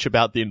speech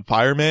about the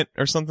environment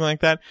or something like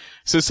that.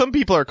 So some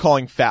people are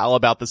calling foul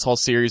about this whole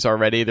series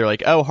already. They're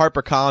like, "Oh,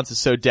 HarperCollins is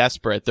so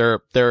desperate.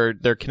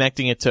 They're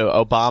connecting it to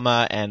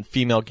Obama and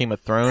female Game of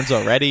Thrones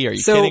already. Are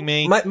you kidding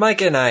me?"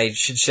 Micah and I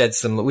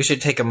we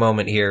should take a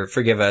moment here,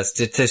 forgive us,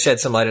 to shed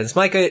some light on this.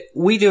 Micah,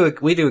 we do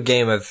a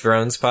Game of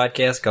Thrones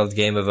podcast called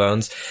Game of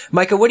Owns.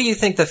 Micah, what do you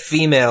think the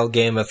female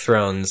Game of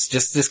Thrones,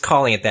 just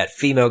calling it that,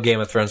 female Game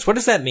of Thrones, what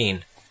does that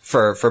mean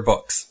for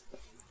books?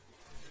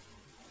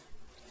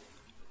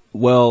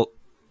 Well,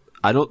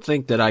 I don't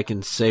think that I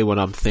can say what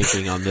I'm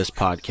thinking on this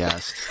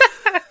podcast.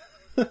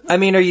 I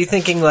mean, are you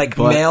thinking like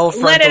male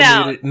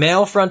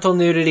frontal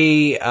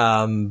nudity,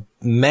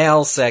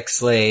 male sex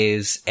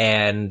slaves,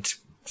 and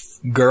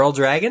girl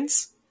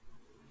dragons?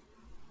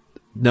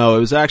 No, it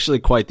was actually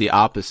quite the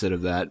opposite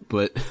of that,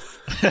 but...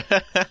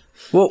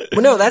 Well,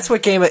 no, that's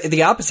what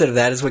the opposite of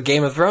that is what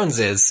Game of Thrones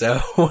is, so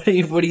what are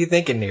you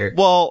thinking here?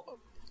 Well,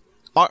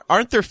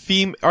 aren't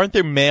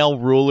there male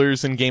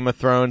rulers in Game of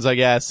Thrones, I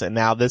guess, and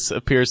now this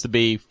appears to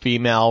be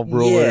female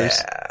rulers?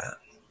 Yeah.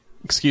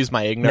 Excuse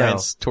my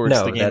ignorance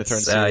towards the Game of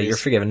Thrones series. You're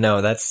forgiven.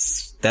 No,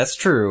 that's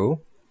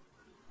true.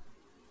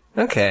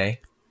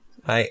 Okay.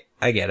 I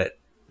get it.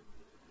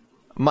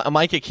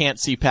 Micah can't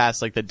see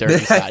past like the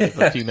dirty side of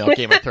a female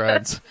Game of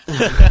Thrones.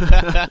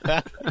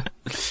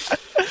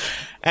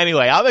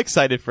 Anyway, I'm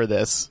excited for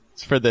this.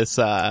 Did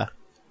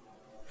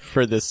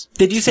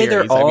you say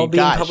they're all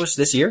being published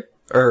this year?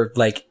 Or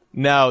like...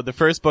 No, the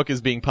first book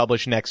is being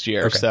published next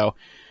year, okay. So...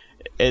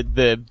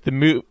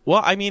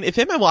 Well, I mean, if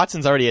Emma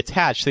Watson's already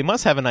attached, they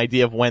must have an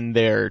idea of when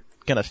they're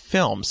gonna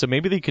film. So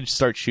maybe they could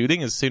start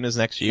shooting as soon as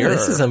next year. Yeah,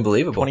 this is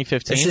unbelievable.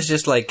 2015. This is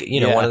just like,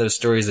 one of those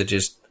stories that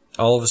just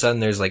all of a sudden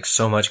there's like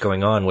so much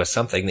going on with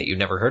something that you've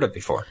never heard of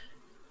before.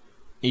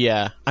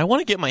 Yeah, I want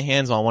to get my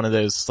hands on one of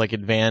those like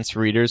advanced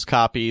readers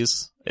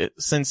copies,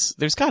 since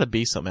there's got to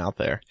be some out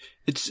there.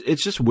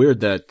 It's just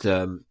weird that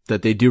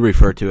that they do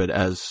refer to it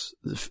as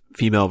the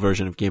female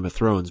version of Game of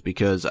Thrones,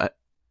 because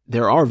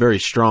there are very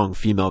strong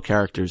female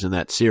characters in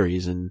that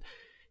series, and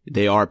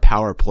they are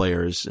power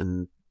players,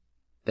 and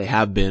they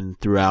have been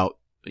throughout,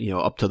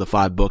 up to the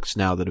 5 books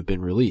now that have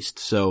been released.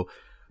 So,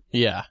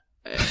 yeah,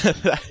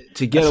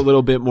 to get a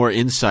little bit more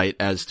insight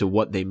as to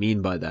what they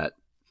mean by that.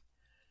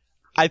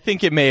 I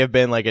think it may have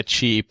been like a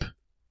cheap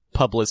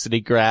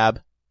publicity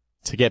grab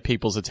to get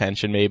people's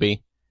attention,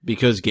 maybe.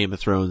 Because Game of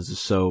Thrones is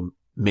so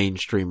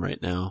mainstream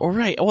right now. All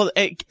right. Well,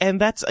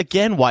 and that's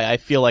again why I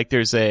feel like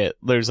this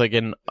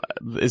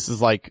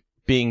is like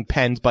being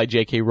penned by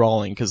J.K.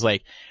 Rowling, because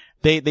like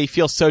they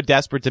feel so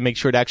desperate to make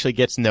sure it actually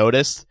gets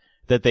noticed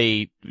that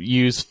they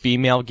use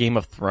female Game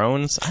of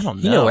Thrones. I don't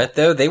know. You know what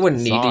though? They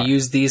wouldn't need to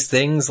use these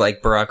things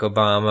like Barack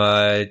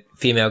Obama,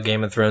 female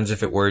Game of Thrones,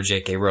 if it were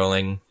J.K.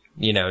 Rowling,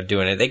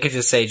 doing it. They could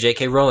just say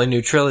J.K. Rowling,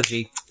 new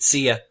trilogy.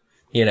 See ya.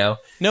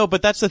 No,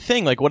 but that's the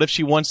thing. Like, what if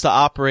she wants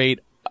to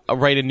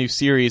write a new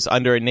series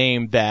under a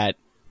name that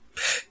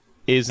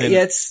isn't,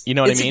 you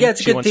know what I mean? Yeah,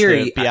 it's a good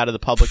theory. To be out of the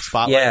public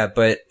spotlight. Yeah,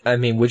 but, I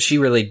mean, would she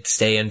really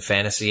stay in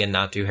fantasy and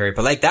not do Harry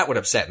Potter? Like, that would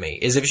upset me,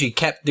 is if she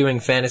kept doing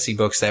fantasy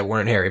books that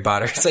weren't Harry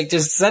Potter. It's like,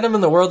 just set them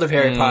in the world of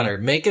Harry Potter.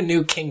 Make a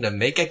new kingdom.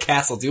 Make a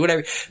castle. Do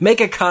whatever. Make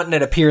a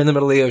continent appear in the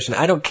middle of the ocean.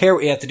 I don't care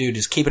what you have to do.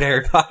 Just keep it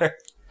Harry Potter.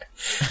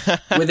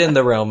 Within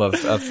the realm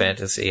of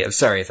fantasy. I'm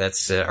sorry if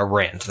that's a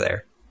rant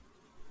there.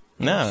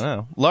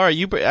 No. Laura,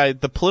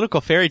 the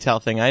political fairy tale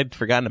thing, I had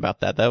forgotten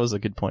about that. That was a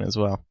good point as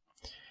well.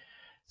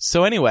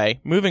 So anyway,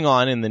 moving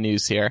on in the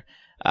news here.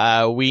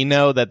 We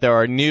know that there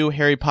are new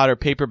Harry Potter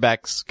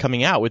paperbacks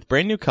coming out with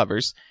brand new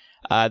covers.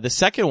 The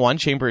second one,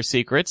 Chamber of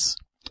Secrets,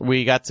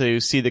 we got to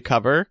see the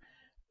cover.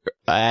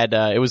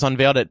 It was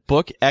unveiled at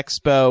Book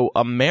Expo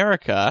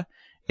America.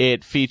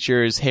 It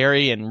features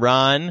Harry and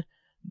Ron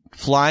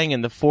flying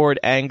in the Ford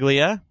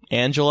Anglia,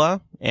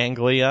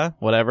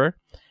 whatever.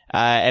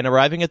 And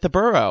arriving at the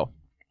Burrow.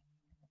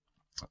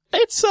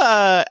 It's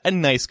a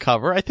nice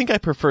cover. I think I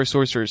prefer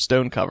Sorcerer's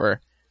Stone cover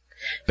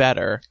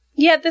better.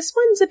 Yeah, this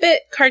one's a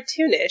bit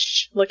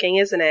cartoonish looking,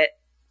 isn't it?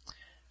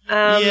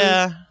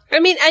 Yeah.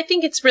 I mean, I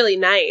think it's really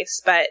nice,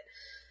 but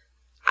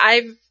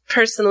I've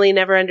personally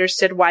never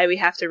understood why we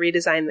have to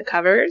redesign the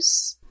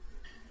covers.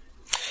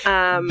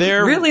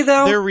 Really,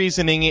 though? Their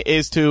reasoning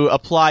is to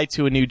apply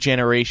to a new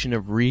generation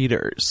of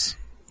readers.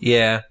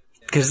 Yeah.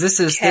 Because this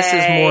is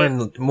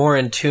more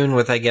in tune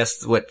with, I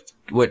guess, what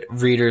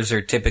readers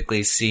are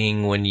typically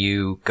seeing when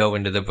you go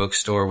into the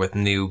bookstore with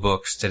new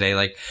books today.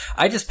 Like,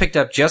 I just picked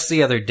up just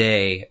the other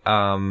day,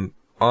 on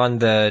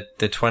the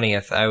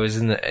 20th, I was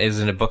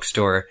in a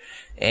bookstore,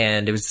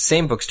 and it was the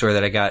same bookstore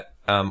that I got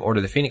Order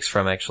of the Phoenix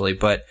from, actually,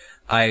 but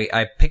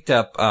I picked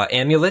up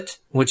Amulet,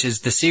 which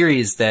is the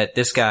series that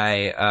this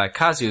guy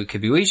Kazu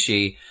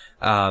Kibuishi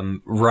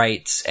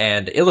writes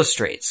and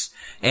illustrates.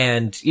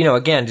 And,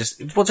 again,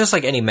 just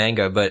like any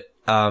manga, but,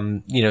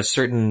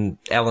 certain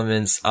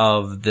elements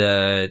of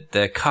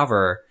the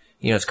cover,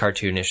 it's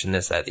cartoonish and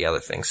this, that, the other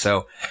thing.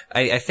 So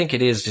I think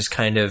it is just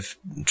kind of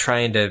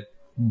trying to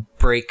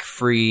break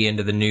free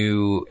into the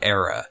new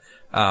era.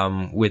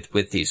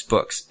 with these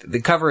books.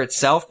 The cover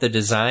itself, the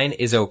design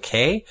is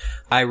okay.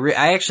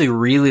 I actually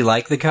really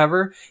like the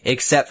cover,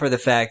 except for the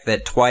fact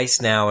that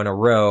twice now in a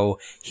row,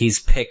 he's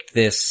picked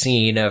this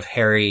scene of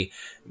Harry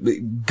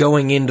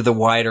going into the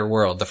wider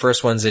world. The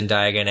first one's in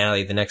Diagon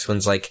Alley. The next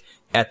one's like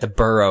at the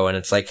Burrow, and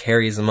it's like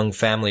Harry's among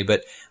family,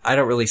 but I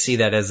don't really see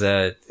that as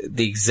the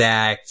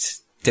exact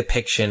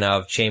depiction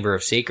of Chamber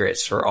of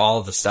Secrets for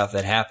all the stuff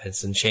that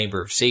happens in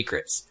Chamber of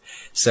Secrets.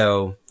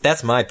 So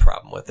that's my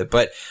problem with it.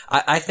 But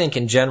I think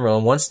in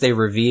general, once they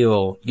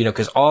reveal,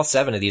 because all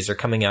 7 of these are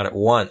coming out at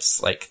once,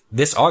 like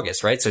this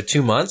August, right? So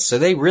 2 months. So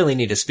they really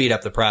need to speed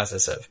up the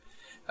process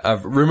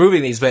of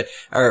removing these,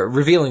 or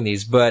revealing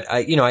these. But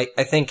I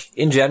think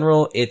in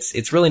general,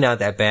 it's really not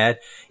that bad.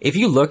 If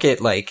you look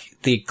at like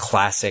the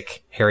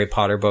classic Harry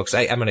Potter books,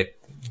 I'm going to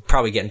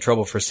probably get in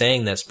trouble for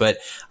saying this, but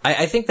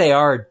I think they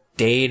are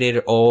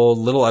dated, old,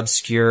 little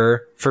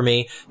obscure for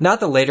me. Not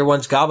the later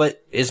ones.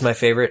 Goblet is my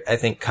favorite, I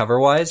think,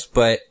 cover-wise,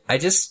 but I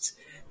just,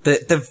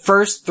 the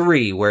first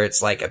 3 where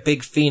it's like a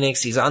big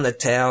phoenix, he's on the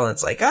tail, and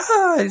it's like,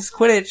 it's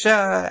Quidditch,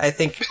 I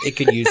think it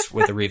could use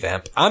with a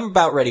revamp. I'm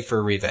about ready for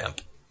a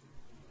revamp.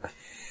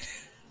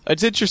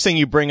 It's interesting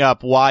you bring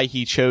up why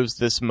he chose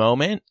this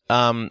moment.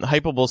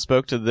 Hypable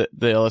spoke to the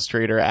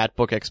illustrator at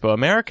Book Expo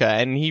America,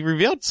 and he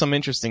revealed some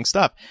interesting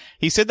stuff.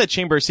 He said that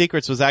Chamber of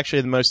Secrets was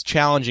actually the most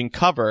challenging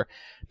cover,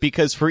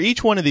 because for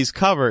each one of these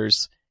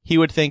covers, he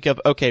would think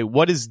of, okay,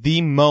 what is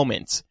the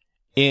moment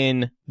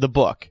in the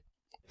book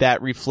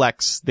that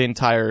reflects the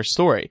entire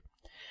story?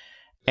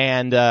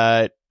 And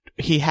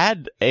he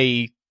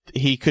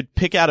could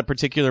pick out a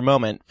particular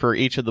moment for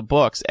each of the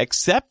books,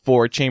 except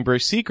for Chamber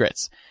of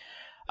Secrets.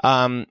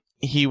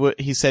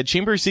 He said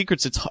Chamber of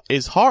Secrets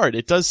is hard.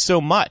 It does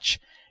so much.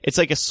 It's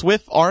like a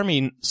Swiss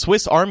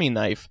Army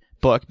knife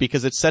book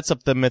because it sets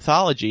up the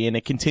mythology and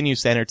it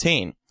continues to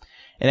entertain.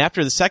 And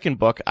after the second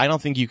book, I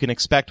don't think you can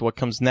expect what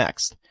comes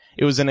next.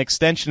 It was an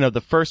extension of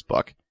the first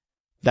book.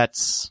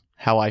 That's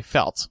how I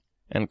felt.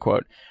 End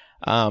quote.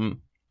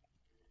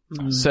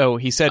 So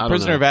he said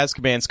Prisoner of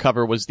Azkaban's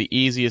cover was the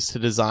easiest to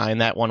design.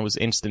 That one was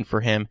instant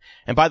for him.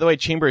 And by the way,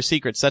 Chamber of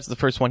Secrets, that's the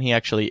first one he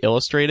actually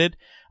illustrated.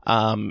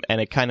 And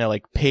it kind of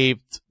like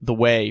paved the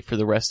way for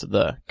the rest of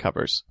the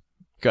covers.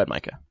 Go ahead,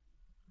 Micah.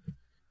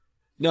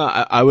 No,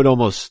 I would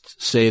almost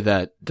say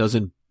that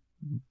doesn't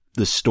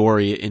the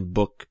story in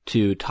book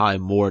 2 tie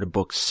more to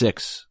book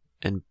 6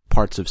 and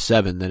parts of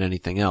 7 than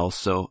anything else.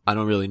 So I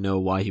don't really know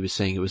why he was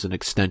saying it was an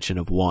extension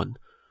of 1.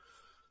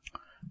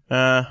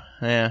 Yeah,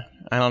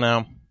 I don't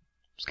know.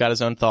 He's got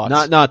his own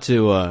thoughts. Not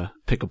to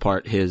pick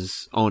apart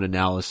his own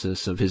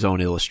analysis of his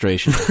own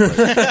illustration.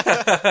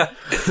 But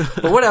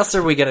what else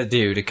are we going to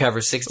do to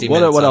cover 60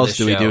 minutes What on else this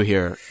do we show? do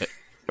here?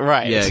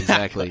 Right. Yeah,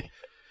 exactly.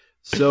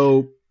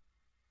 So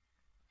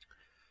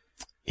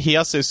he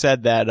also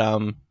said that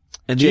and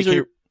these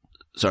are,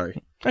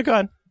 sorry. Oh, go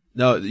ahead.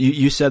 No,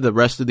 you said the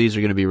rest of these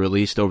are going to be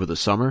released over the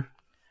summer?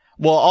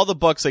 Well, all the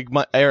books, like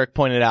Eric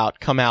pointed out,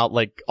 come out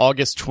like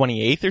August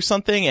 28th or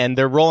something, and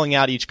they're rolling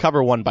out each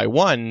cover one by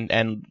one.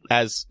 And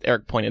as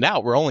Eric pointed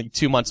out, we're only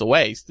 2 months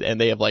away,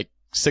 and they have like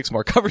 6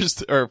 more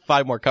covers or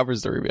 5 more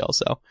covers to reveal.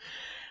 So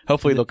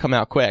hopefully they'll come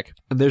out quick.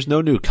 And there's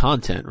no new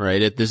content,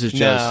 right? This is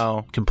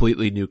just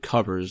completely new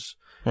covers.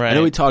 Right. I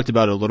know we talked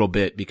about it a little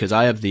bit because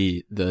I have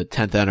the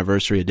 10th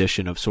anniversary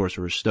edition of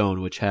Sorcerer's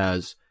Stone, which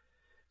has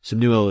some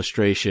new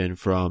illustration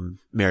from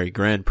Mary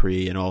Grand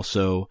Prix, and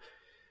also,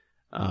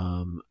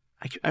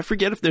 I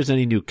forget if there's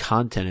any new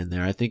content in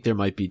there. I think there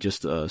might be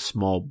just a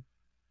small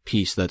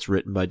piece that's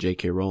written by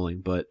J.K.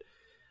 Rowling, but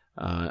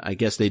I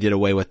guess they did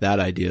away with that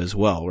idea as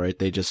well, right?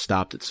 They just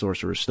stopped at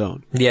Sorcerer's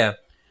Stone. Yeah.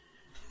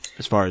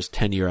 As far as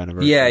 10-year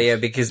anniversary. Yeah,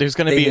 because there's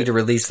going to be need to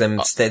release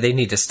them. They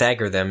need to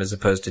stagger them as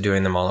opposed to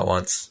doing them all at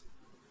once.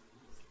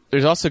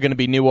 There's also going to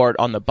be new art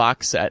on the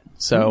box set,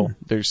 so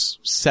there's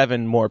 6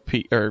 more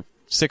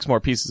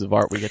pieces of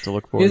art we get to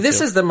look forward to. This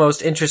is the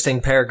most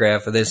interesting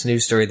paragraph of this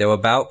news story, though,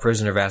 about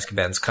Prisoner of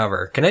Azkaban's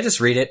cover. Can I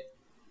just read it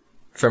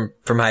from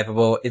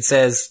Hypable? It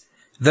says,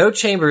 though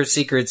Chamber of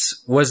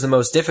Secrets was the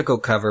most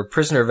difficult cover,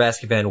 Prisoner of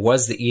Azkaban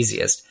was the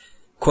easiest.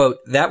 Quote,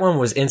 that one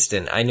was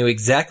instant. I knew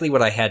exactly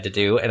what I had to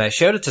do, and I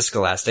showed it to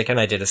Scholastic,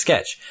 and I did a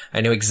sketch. I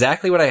knew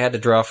exactly what I had to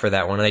draw for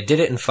that one, and I did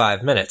it in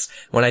 5 minutes.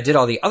 When I did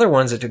all the other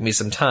ones, it took me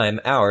some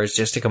time, hours,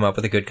 just to come up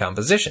with a good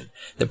composition.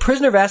 The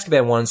Prisoner of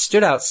Azkaban one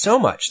stood out so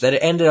much that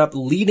it ended up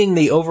leading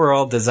the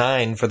overall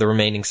design for the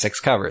remaining 6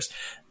 covers.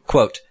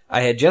 Quote,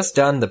 I had just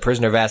done the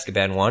Prisoner of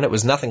Azkaban one. It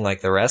was nothing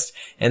like the rest.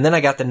 And then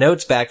I got the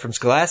notes back from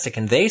Scholastic,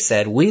 and they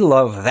said, we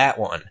love that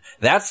one.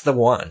 That's the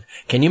one.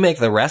 Can you make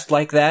the rest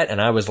like that?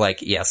 And I was like,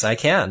 yes, I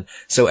can.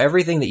 So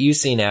everything that you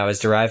see now is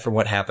derived from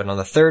what happened on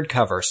the 3rd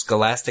cover.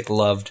 Scholastic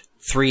loved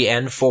 3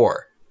 and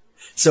 4.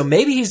 So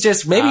maybe he's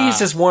just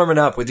warming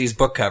up with these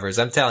book covers.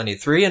 I'm telling you,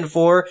 3 and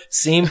 4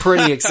 seem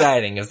pretty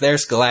exciting if they're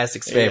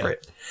Scholastic's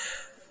favorite.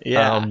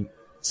 Yeah.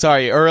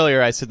 Sorry,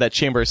 earlier I said that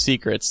Chamber of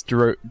Secrets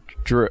drove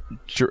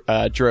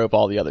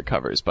all the other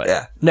covers, but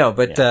I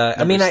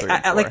mean,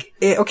 I like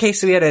okay.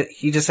 So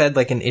he just had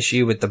like an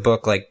issue with the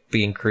book, like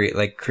being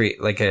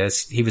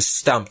he was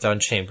stumped on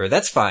Chamber.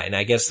 That's fine.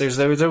 I guess there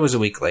was a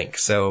weak link,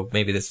 so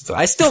maybe this is.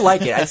 I still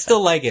like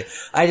it.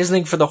 I just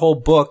think for the whole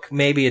book,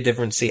 maybe a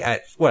different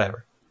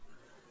whatever.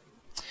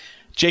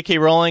 J.K.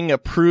 Rowling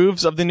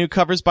approves of the new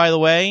covers, by the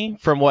way.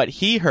 From what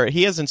he heard,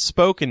 he hasn't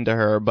spoken to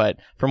her, but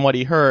from what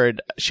he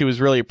heard, she was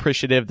really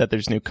appreciative that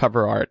there's new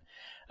cover art.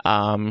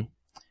 And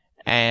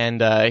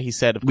he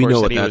said, of course, we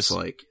know that what he that's was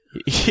like.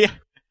 Yeah,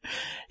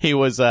 he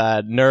was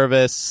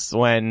nervous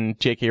when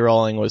J.K.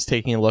 Rowling was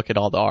taking a look at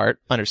all the art,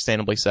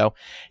 understandably so.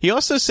 He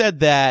also said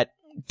that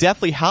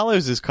Deathly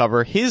Hallows'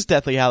 cover, his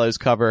Deathly Hallows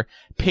cover,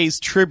 pays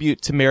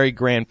tribute to Mary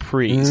Grand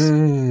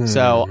Prix.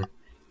 So.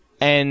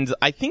 And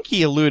I think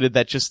he alluded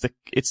that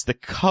it's the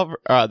cover,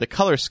 the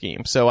color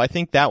scheme. So I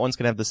think that one's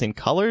gonna have the same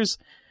colors.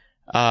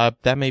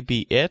 That may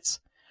be it.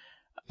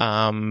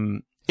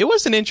 It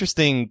was an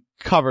interesting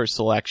cover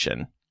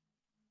selection.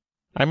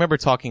 I remember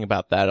talking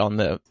about that on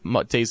the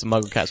Days of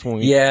MuggleCast when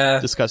we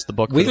discussed the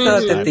book. We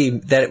thought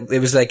that it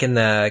was like in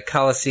the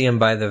Colosseum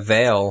by the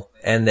Veil,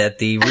 and that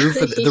the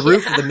roof of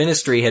the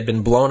Ministry had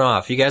been blown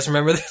off. You guys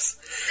remember this?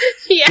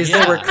 Yeah. Because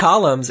there were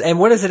columns, and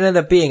what does it end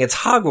up being? It's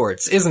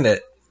Hogwarts, isn't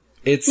it?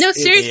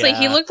 Seriously,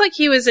 he looked like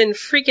he was in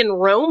freaking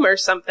Rome or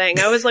something.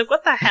 I was like,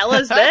 what the hell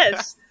is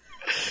this?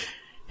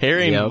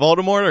 Harry and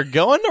Voldemort are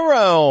going to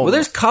Rome. Well,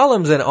 there's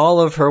columns in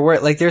all of her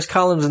work. Like, there's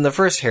columns in the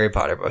first Harry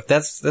Potter book.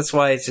 That's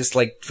why it's just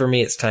like, for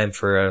me, it's time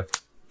for a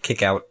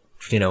kick out,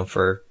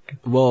 for...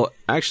 Well,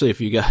 actually,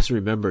 if you guys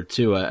remember,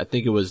 too, I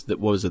think it was,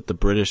 the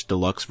British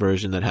deluxe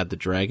version that had the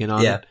dragon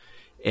on it?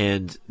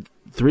 And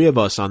 3 of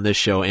us on this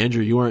show,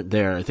 Andrew, you weren't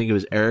there. I think it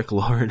was Eric,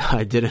 Laura, and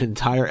I did an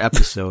entire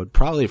episode,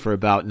 probably for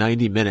about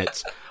 90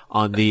 minutes,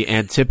 on the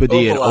Antipode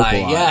and Opal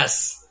Eye.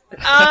 Yes.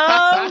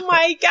 Oh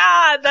my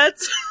God,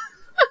 that's...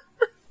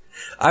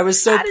 I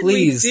was so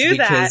pleased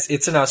because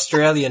it's an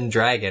Australian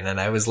dragon, and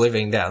I was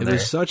living down there. It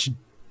was such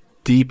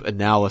deep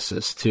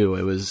analysis too.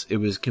 It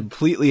was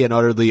completely and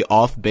utterly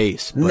off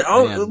base. But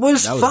it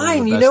was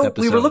fine.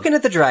 We were looking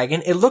at the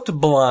dragon. It looked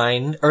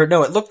blind,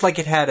 it looked like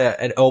it had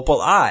an opal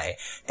eye,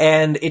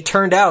 and it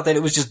turned out that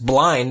it was just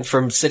blind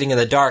from sitting in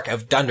the dark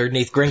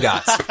underneath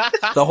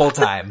Gringotts the whole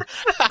time.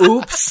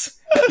 Oops.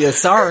 Yeah,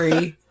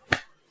 sorry.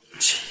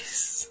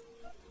 Jeez.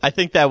 I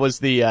think that was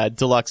the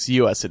deluxe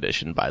US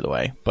edition, by the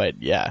way.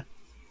 But yeah,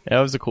 it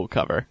was a cool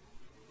cover.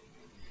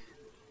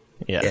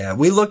 Yeah,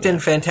 we looked in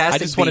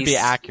Fantastic Beasts. I just want to be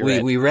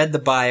accurate. We read the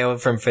bio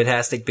from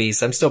Fantastic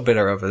Beasts. I'm still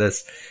bitter over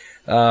this.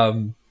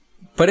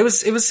 But it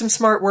was some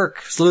smart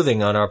work,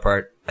 sleuthing on our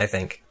part, I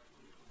think.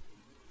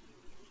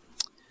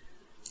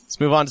 Let's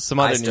move on to some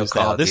other news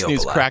now. This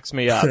news cracks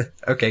me up.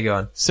 Okay, go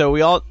on. So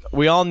we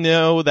all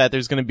know that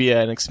there's going to be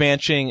an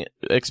expansion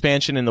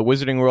in the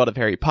Wizarding World of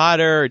Harry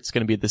Potter. It's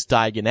going to be at this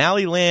Diagon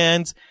Alley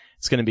land.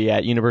 It's going to be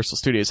at Universal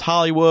Studios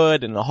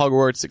Hollywood, and the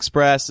Hogwarts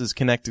Express is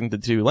connecting the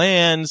 2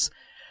 lands.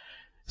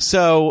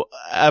 So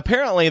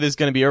apparently there's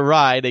going to be a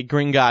ride, a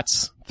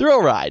Gringotts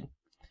thrill ride.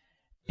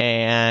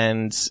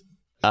 And is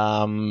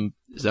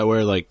that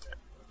where like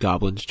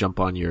goblins jump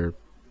on your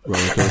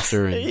roller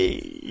coaster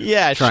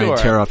and try and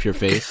tear off your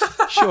face?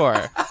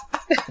 Sure.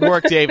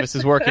 Warwick Davis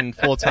is working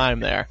full time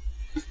there.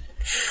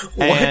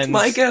 What,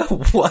 Micah?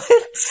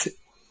 What?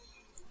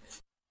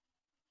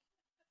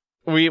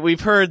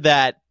 We've heard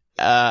that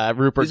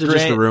Rupert These are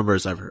just the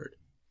rumors I've heard.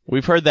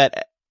 We've heard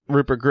that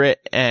Rupert Grint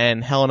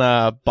and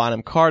Helena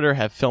Bonham Carter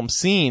have filmed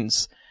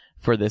scenes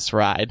for this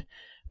ride,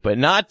 but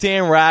not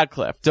Dan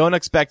Radcliffe. Don't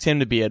expect him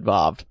to be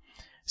involved.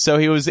 So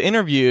he was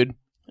interviewed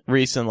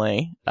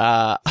recently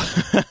about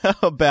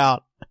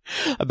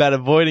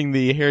avoiding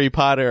the Harry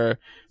Potter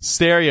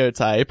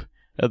stereotype,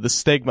 the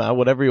stigma,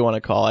 whatever you want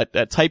to call it,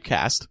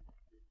 typecast.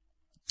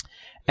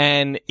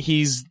 And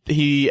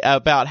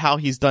about how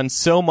he's done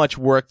so much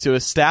work to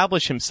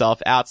establish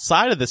himself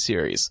outside of the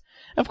series.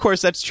 Of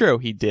course, that's true.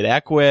 He did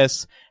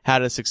Equus, How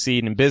to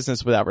Succeed in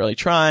Business Without Really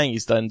Trying.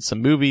 He's done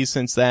some movies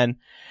since then.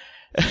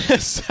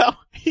 So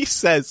he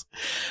says,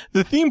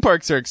 the theme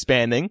parks are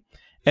expanding,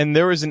 and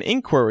there was an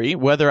inquiry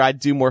whether I'd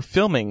do more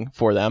filming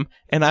for them.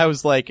 And I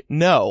was like,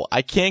 no,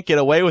 I can't get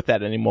away with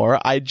that anymore.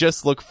 I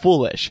just look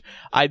foolish.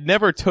 I'd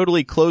never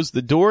totally closed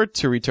the door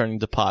to returning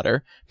to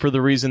Potter for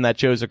the reason that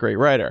Joe's a great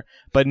writer,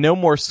 but no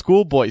more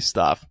schoolboy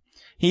stuff.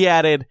 He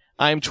added,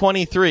 I'm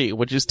 23,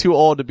 which is too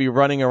old to be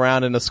running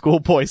around in a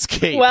schoolboy's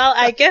cape. Well,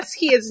 I guess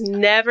he has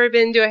never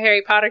been to a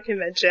Harry Potter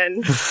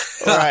convention.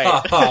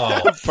 Right.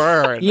 Oh,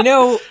 burn.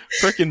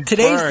 Freaking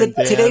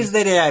today's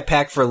the day I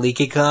packed for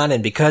LeakyCon,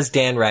 and because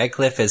Dan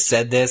Radcliffe has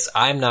said this,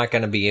 I'm not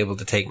going to be able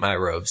to take my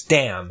robes.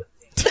 Damn.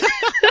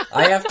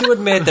 I have to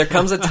admit, there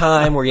comes a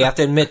time where you have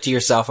to admit to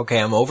yourself, okay,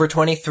 I'm over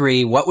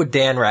 23. What would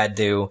Dan Rad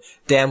do?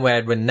 Dan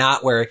Rad would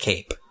not wear a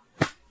cape.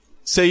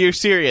 So you're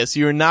serious?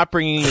 You're not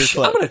bringing your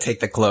cloak? I'm going to take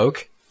the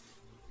cloak.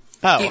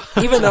 Oh.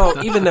 even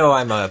though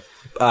I'm a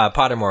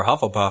Pottermore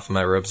Hufflepuff,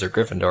 my robes are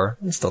Gryffindor.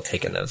 I'm still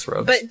taking those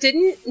robes. But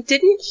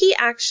didn't he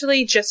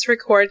actually just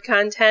record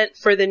content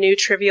for the new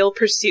Trivial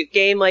Pursuit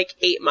game like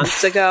 8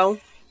 months ago?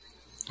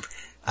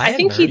 I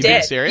think he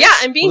did. Serious? Yeah,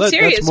 I'm being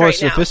serious That's more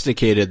right now.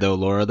 sophisticated, though,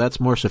 Laura. That's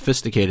more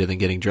sophisticated than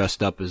getting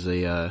dressed up as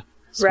a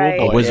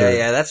Right. wizard.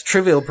 Yeah, that's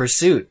Trivial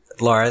Pursuit,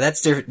 Laura.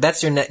 That's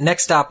your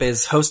next stop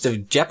is host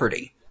of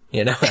Jeopardy.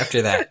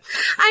 After that.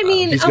 I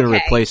mean, he's going to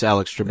replace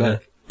Alex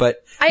Trebek.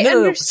 But I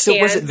understand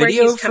so was it where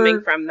video he's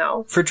coming from,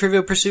 though. For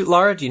Trivial Pursuit,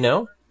 Laura? Do you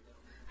know?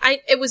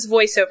 It was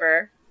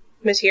voiceover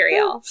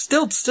material.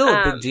 Still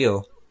a big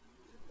deal.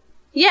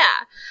 Yeah.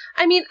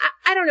 I mean,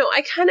 I don't know.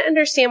 I kind of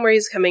understand where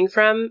he's coming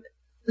from.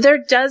 There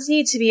does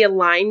need to be a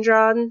line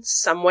drawn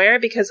somewhere,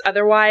 because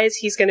otherwise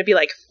he's going to be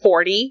like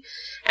 40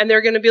 and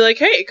they're going to be like,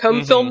 hey,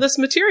 come film this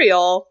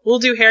material. We'll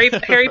do Harry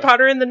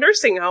Potter in the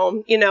nursing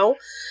home,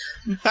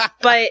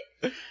 But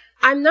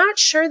I'm not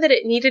sure that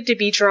it needed to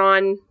be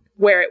drawn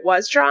where it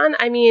was drawn.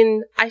 I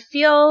mean, I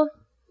feel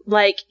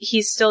like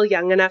he's still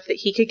young enough that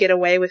he could get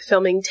away with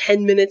filming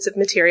 10 minutes of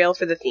material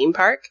for the theme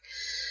park.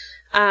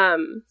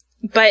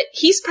 But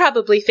he's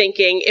probably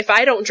thinking, if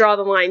I don't draw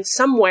the line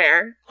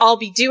somewhere, I'll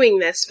be doing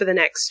this for the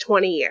next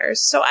 20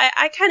 years. So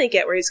I kind of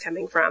get where he's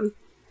coming from.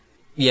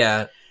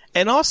 Yeah.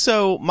 And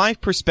also, my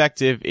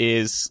perspective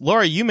is,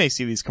 Laura, you may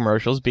see these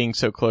commercials being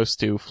so close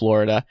to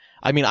Florida.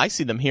 I mean, I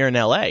see them here in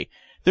LA.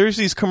 There's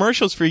these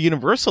commercials for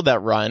Universal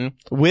that run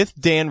with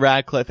Dan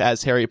Radcliffe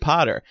as Harry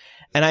Potter.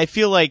 And I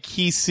feel like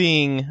he's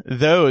seeing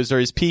those, or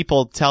his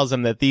people tells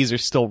him that these are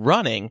still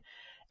running.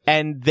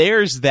 And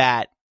there's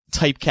that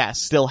typecast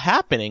still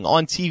happening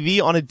on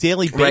TV on a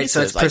daily basis. Right,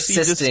 so it's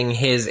persisting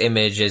his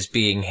image as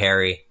being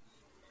Harry.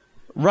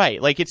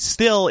 Right, like it's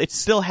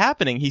still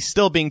happening. He's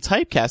still being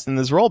typecast in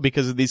this role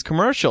because of these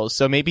commercials.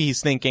 So maybe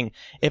he's thinking,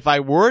 if I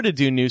were to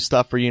do new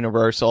stuff for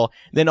Universal,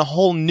 then a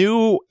whole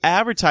new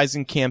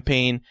advertising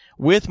campaign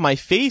with my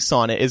face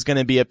on it is going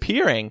to be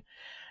appearing.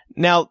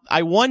 Now,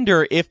 I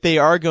wonder if they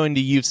are going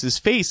to use his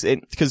face,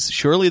 because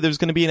surely there's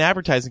going to be an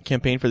advertising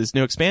campaign for this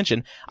new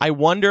expansion. I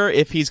wonder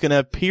if he's going to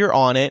appear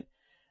on it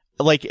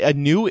like a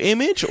new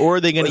image, or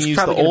are they going to use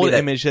the old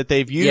image that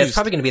they've used? Yeah, it's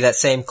probably going to be that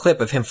same clip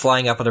of him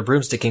flying up on a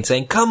broomstick and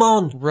saying, "Come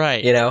on!"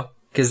 Right?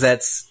 Because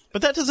that's.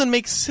 But that doesn't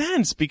make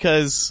sense,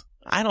 because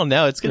I don't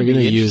know. It's going to be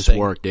They're going to use interesting.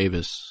 Warwick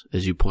Davis,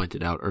 as you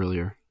pointed out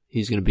earlier.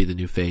 He's going to be the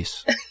new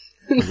face.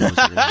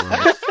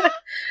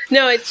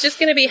 No, it's just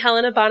going to be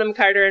Helena Bonham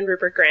Carter and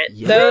Rupert Grant.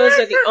 Yeah. Those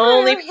are the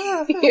only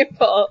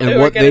people.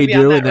 And what they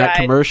do in that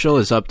commercial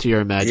is up to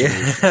your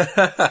imagination.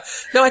 Yeah.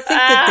 No, I think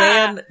that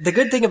Dan, the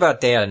good thing about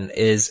Dan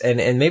is,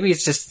 and maybe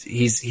it's just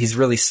he's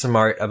really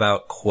smart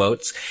about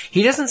quotes.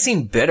 He doesn't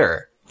seem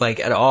bitter, like,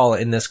 at all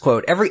in this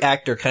quote. Every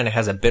actor kind of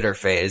has a bitter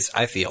phase,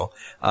 I feel,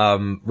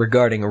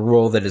 regarding a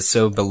role that is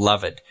so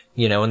beloved.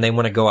 And they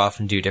want to go off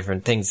and do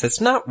different things.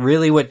 That's not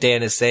really what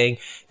Dan is saying.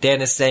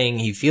 Dan is saying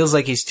he feels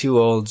like he's too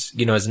old,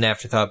 as an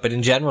afterthought, but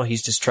in general,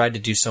 he's just tried to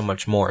do so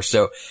much more.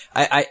 So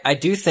I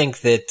do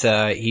think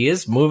that, he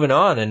is moving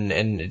on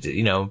and,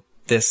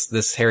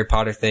 this Harry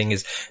Potter thing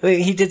is,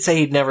 he did say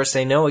he'd never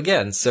say no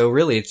again. So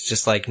really, it's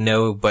just like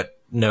no, but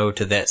no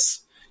to this.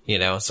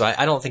 So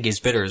I don't think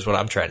he's bitter is what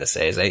I'm trying to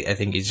say. Is I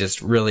think he's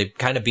just really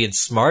kind of being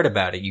smart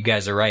about it. You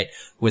guys are right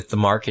with the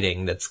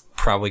marketing that's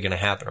probably going to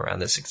happen around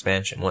this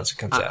expansion once it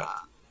comes out.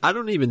 I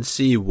don't even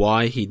see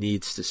why he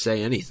needs to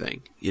say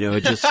anything.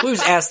 It just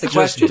who's asked the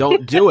question? Just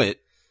don't do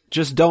it.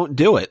 Just don't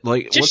do it.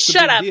 Like, just what's the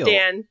shut big up, deal?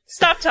 Dan.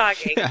 Stop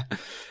talking. Yeah.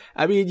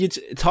 I mean, you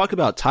talk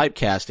about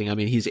typecasting. I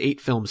mean, he's 8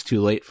 films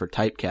too late for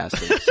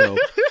typecasting. So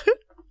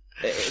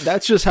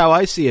that's just how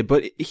I see it.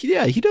 But he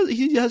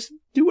has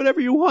do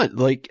whatever you want.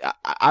 Like,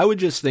 I would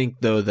just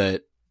think, though,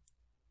 that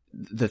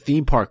the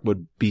theme park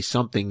would be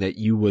something that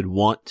you would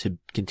want to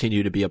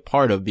continue to be a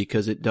part of,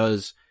 because it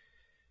does,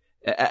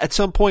 at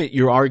some point,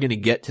 you are going to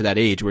get to that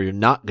age where you're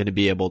not going to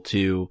be able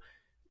to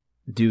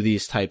do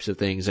these types of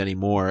things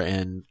anymore.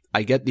 And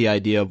I get the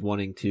idea of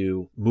wanting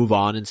to move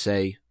on and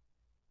say,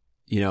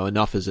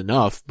 enough is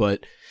enough,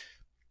 but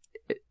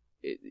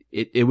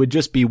it would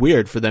just be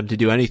weird for them to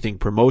do anything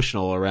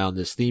promotional around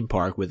this theme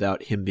park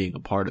without him being a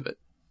part of it.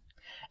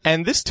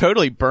 And this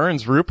totally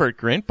burns Rupert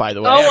Grint, by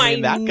the way. Oh, I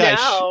mean, that guy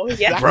know.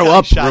 Yeah. Grow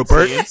up,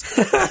 Rupert.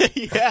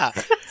 Yeah,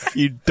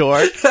 you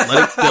dork.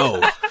 Let it go.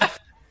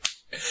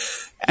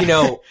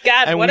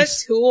 God, what a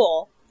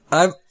tool.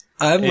 I'm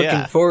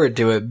looking forward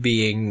to it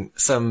being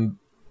some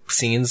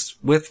scenes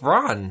with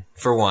Ron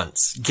for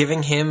once,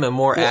 giving him a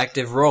more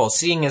active role,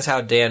 seeing as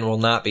how Dan will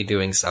not be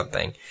doing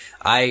something.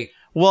 I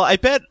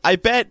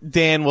bet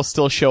Dan will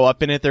still show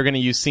up in it. They're going to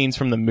use scenes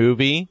from the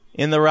movie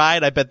in the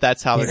ride. I bet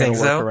that's how they're going to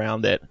work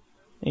around it.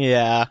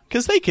 Yeah,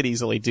 because they could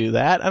easily do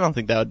that. I don't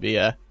think that would be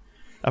a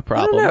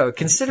problem. I don't know,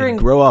 considering...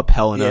 Grow up,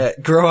 Helena. Yeah,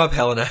 grow up,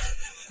 Helena.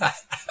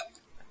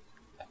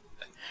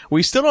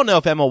 We still don't know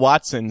if Emma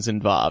Watson's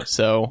involved,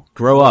 so...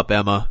 Grow up,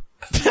 Emma.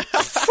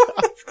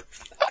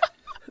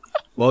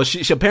 Well,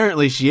 she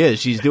apparently she is.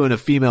 She's doing a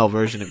female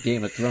version of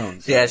Game of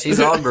Thrones. Yeah, she's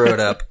all grown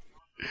up.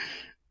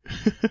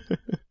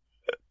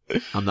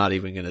 I'm not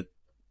even going to...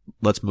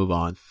 Let's move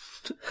on.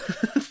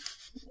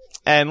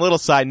 And little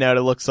side note,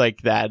 it looks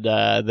like that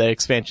the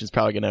expansion is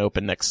probably going to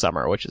open next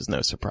summer, which is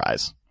no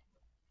surprise.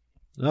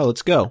 Oh,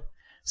 let's go.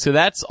 So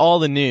that's all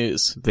the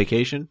news.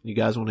 Vacation? You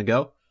guys want to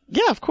go?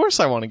 Yeah, of course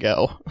I want to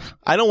go.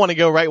 I don't want to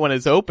go right when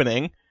it's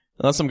opening,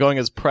 unless I'm going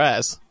as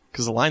press,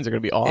 because the lines are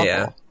going to be awful.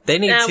 Yeah. They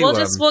need to.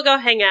 We'll go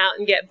hang out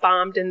and get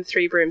bombed in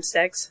 3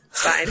 broomsticks.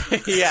 It's fine.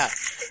 Yeah.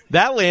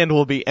 That land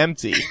will be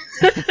empty.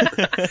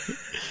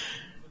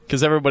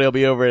 Because everybody will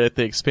be over at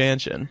the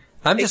expansion.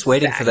 I'm just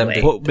waiting for them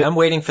to. I'm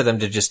waiting for them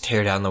to just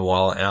tear down the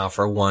wall and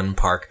offer 1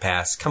 park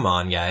pass. Come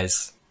on,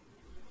 guys.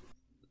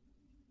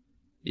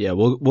 Yeah,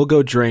 we'll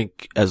go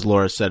drink, as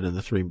Laura said, in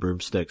the 3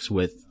 broomsticks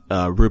with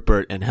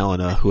Rupert and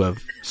Helena, who have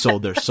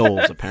sold their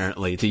souls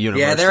apparently to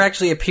Universal. Yeah, they're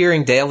actually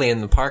appearing daily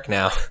in the park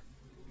now.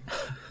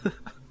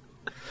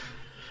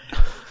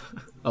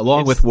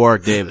 Along with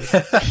Warwick Davis.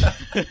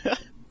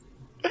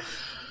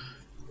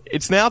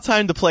 It's now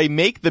time to play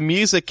Make the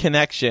Music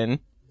Connection.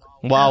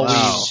 While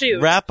we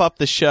wrap up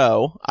the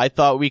show, I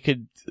thought we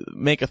could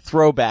make a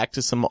throwback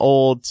to some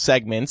old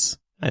segments.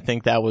 I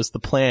think that was the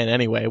plan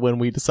anyway when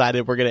we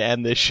decided we're going to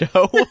end this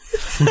show.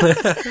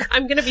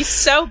 I'm going to be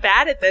so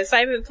bad at this. I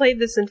haven't played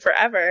this in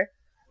forever.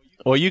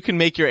 Well, you can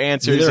make your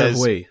answers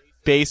as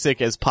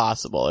basic as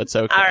possible. It's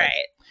okay. All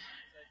right.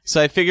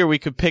 So I figure we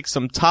could pick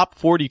some top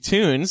 40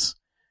 tunes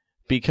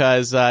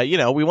because,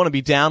 we want to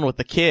be down with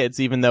the kids,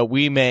 even though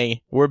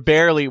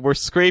we're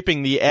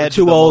scraping the edge.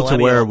 We're too old to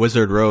wear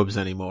wizard robes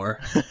anymore.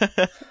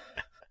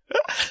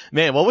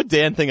 Man, what would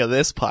Dan think of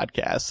this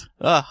podcast?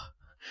 Ugh.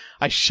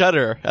 I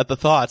shudder at the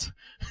thought.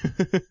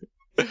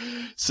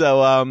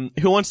 So,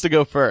 who wants to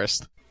go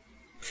first?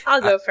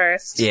 I'll go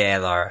first. Yeah,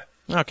 Laura.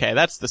 Okay,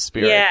 that's the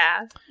spirit.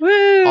 Yeah.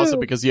 Woo! Also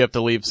because you have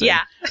to leave soon.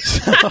 Yeah.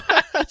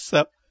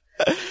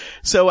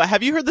 So,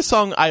 have you heard the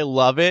song I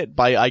Love It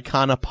by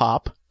Icona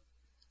Pop?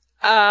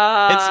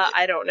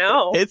 I don't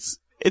know.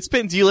 It's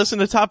been, do you listen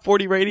to Top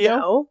 40 Radio?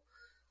 No.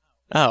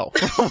 Oh.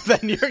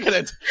 Then you're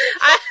gonna...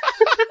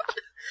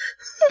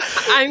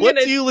 What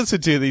do you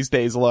listen to these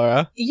days,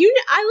 Laura?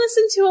 I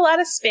listen to a lot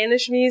of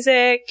Spanish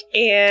music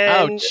and...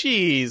 Oh,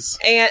 jeez.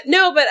 And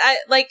no, but I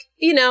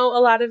a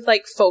lot of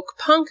folk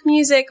punk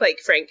music, like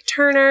Frank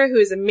Turner, who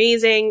is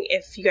amazing.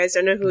 If you guys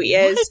don't know who he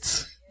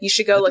is, you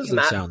should go look him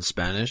up. That doesn't sound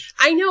Spanish.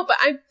 I know, but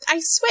I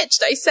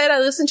switched. I said I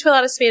listen to a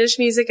lot of Spanish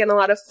music and a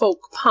lot of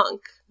folk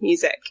punk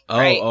music.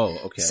 Right? Oh,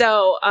 okay.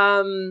 So,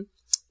 and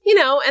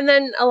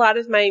then a lot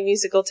of my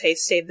musical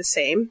taste stayed the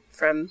same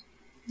from,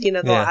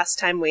 the last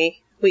time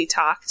we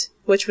talked,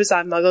 which was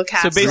on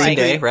MuggleCast. So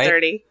basically, right?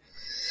 30.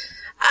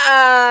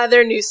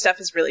 Their new stuff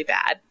is really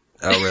bad.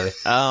 Oh, really?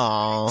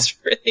 Oh. It's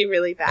really,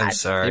 really bad. I'm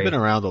sorry. They've been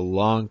around a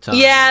long time.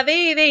 Yeah,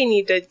 they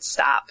need to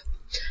stop.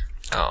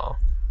 Oh.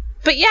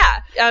 But yeah,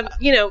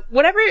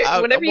 whatever you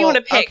want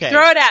to pick, okay.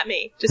 Throw it at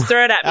me. Just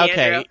throw it at me,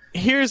 Okay, Andrew.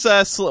 here's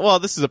this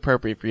is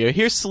appropriate for you.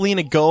 Here's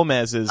Selena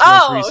Gomez's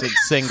most recent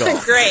single.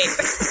 Great.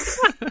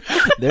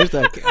 There's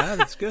that.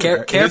 That's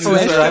good. Careful,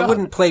 Andrew. I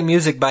wouldn't play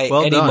music by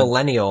any done.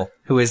 millennial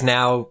who is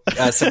now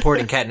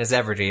supporting Katniss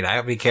Everdeen.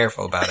 I'll be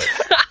careful about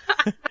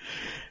it.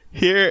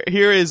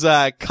 Here is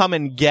Come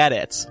and Get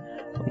It.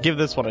 Give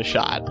this one a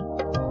shot.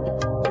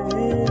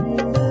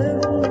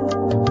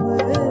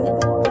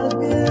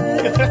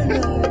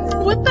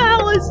 What the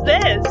hell is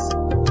this?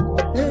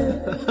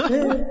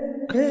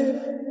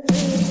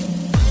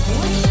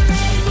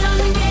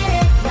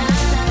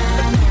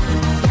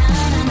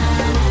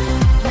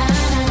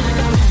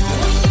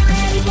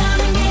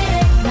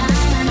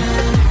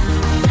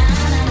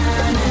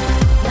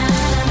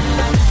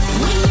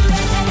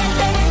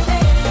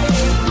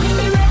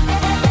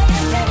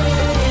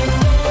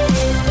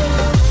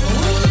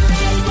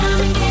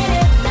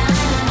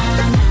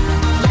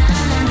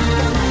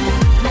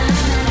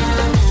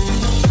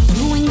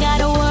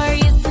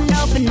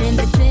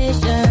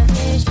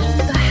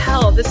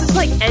 This is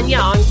like Enya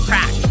on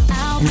crack.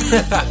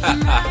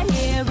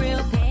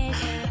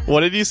 What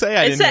did you say?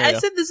 I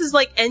said this is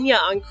like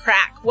Enya on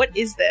crack. What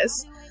is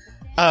this?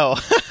 Oh,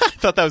 I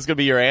thought that was going to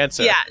be your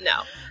answer. Yeah,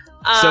 no.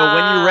 So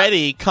when you're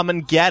ready, come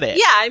and get it.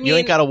 Yeah, I mean... You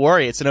ain't got to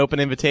worry. It's an open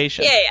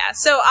invitation. Yeah.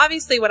 So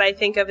obviously what I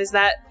think of is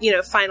that,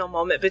 final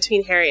moment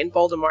between Harry and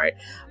Voldemort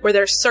where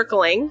they're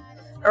circling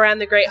around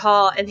the Great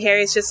Hall and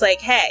Harry's just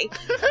like, hey,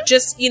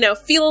 just,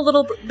 feel a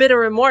little bit of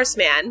remorse,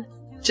 man.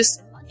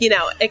 Just...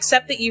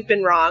 accept that you've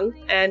been wrong.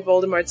 And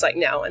Voldemort's like,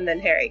 no. And then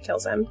Harry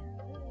kills him.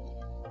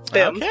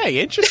 Boom. Okay,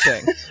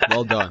 interesting.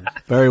 Well done.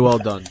 Very well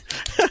done.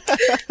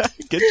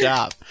 Good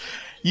job.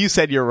 You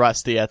said you're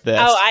rusty at this.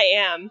 Oh, I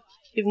am.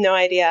 You have no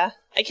idea.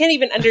 I can't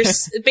even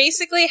understand.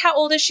 Basically, how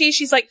old is she?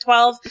 She's like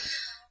 12.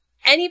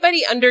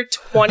 Anybody under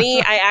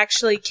 20, I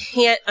actually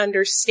can't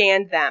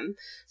understand them.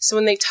 So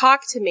when they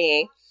talk to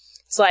me,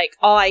 it's like,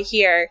 all I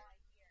hear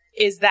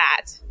is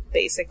that.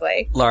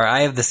 Basically, Laura,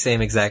 I have the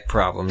same exact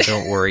problem.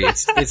 Don't worry,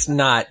 it's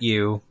not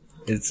you.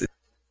 It's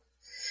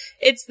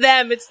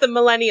them. It's the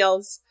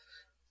millennials.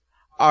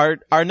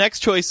 Our next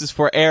choice is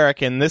for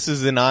Eric, and this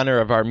is in honor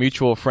of our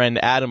mutual friend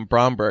Adam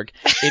Bromberg.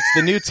 It's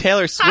the new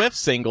Taylor Swift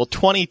single,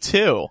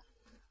 22.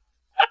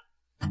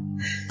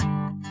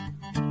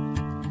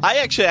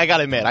 I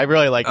gotta admit, I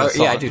really like this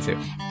song. Yeah, I do too.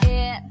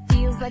 It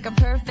feels like a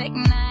perfect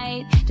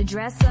night to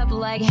dress up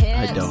like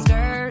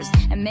hipsters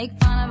and make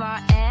fun of our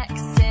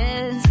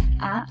exes.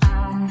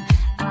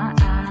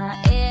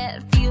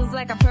 It feels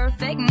like a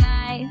perfect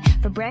night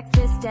for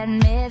breakfast at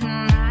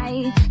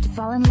midnight to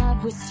fall in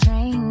love with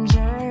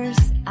strangers.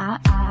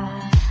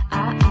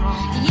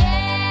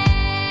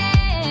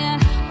 Yeah,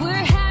 we're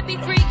happy,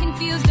 free,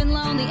 confused, and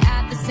lonely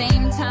at the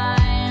same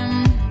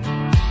time.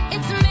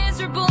 It's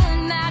miserable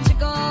and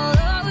magical.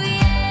 Oh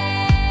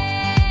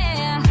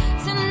yeah,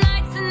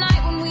 tonight's the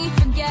night when we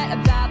forget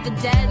about the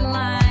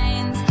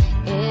deadlines.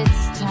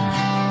 It's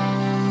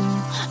time.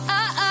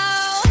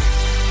 Uh-oh,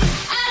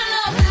 I don't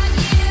know about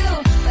you,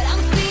 but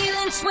I'm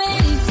feeling 22.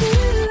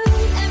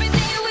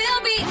 Everything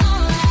will be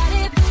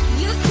alright if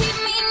you keep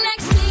me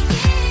next to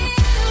you.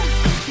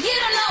 You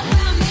don't know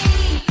about me,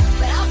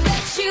 but I'll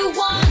bet you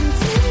want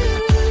to.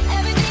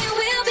 Everything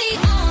will be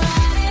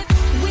alright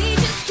if we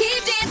just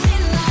keep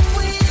dancing like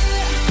we're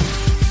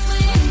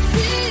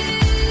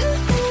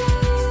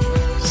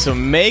 22. So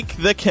make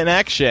the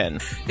connection.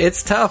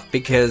 It's tough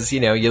because,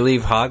 you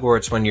leave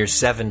Hogwarts when you're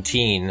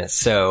 17,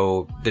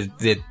 so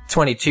the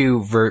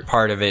 22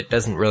 part of it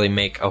doesn't really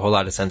make a whole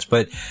lot of sense.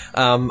 But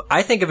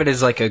I think of it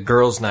as like a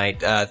girls'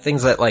 night.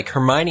 Things that like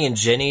Hermione and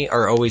Ginny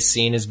are always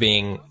seen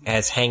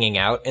as hanging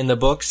out in the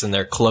books, and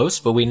they're close,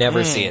 but we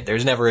never see it.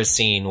 There's never a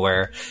scene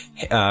where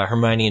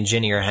Hermione and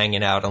Ginny are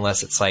hanging out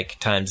unless it's like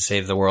time to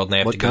save the world and they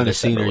have to go What kind their of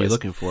scene separate are you ways.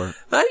 looking for?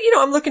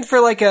 I'm looking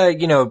for like a,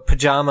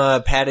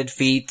 pajama, padded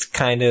feet,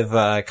 kind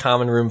of,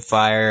 common room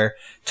fire,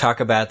 talk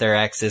about their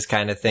exes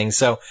kind of thing.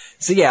 So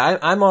yeah,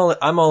 I'm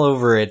all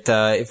over it.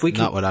 If we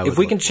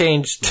can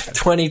change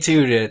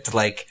 22 to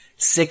like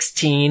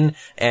 16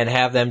 and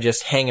have them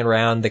just hanging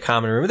around the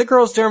common room, the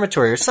girls'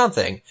 dormitory or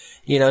something,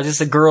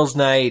 just a girls'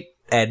 night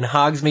at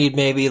Hogsmeade,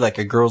 maybe like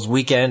a girls'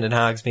 weekend in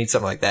Hogsmeade,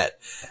 something like that.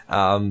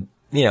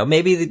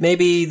 Maybe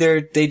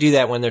they do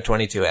that when they're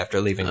 22 after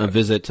leaving. A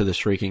visit to the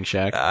Shrieking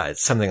Shack.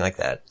 Something like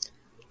that.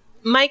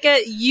 Micah,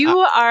 you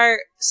are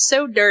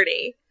so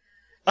dirty.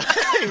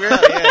 He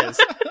really is.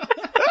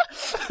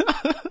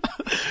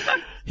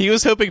 He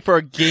was hoping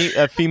for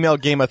a female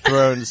Game of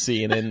Thrones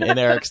scene in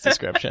Eric's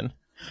description.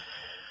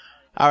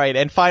 All right,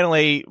 and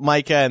finally,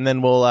 Micah, and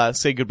then we'll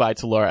say goodbye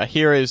to Laura.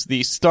 Here is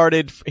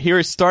Started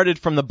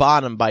from the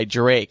Bottom by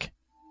Drake.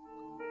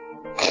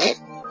 This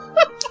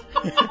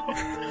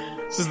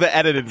is the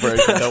edited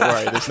version, don't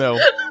worry. There's no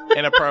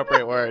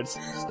inappropriate words.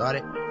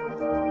 Started.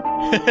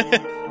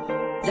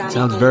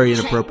 Sounds very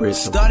inappropriate.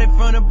 Started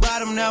from the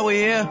bottom, now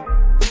we're here.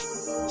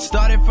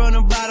 Started from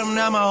the bottom,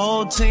 now my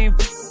whole team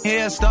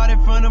here. Started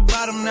from the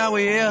bottom, now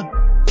we're here.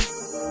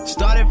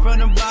 Started from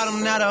the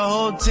bottom, now the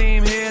whole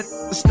team here.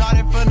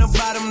 Started from the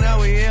bottom, now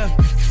we're here.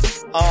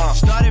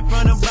 Started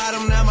from the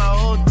bottom, now my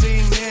whole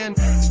team in.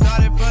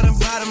 Started from the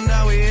bottom,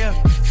 now we're here.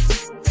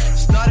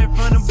 Started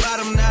from the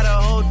bottom, now the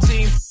whole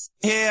team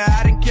here.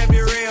 I done kept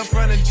it real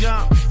from the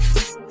jump.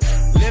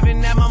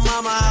 Living at my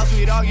mama's house,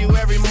 we'd argue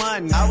every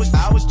month. I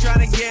was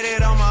trying to get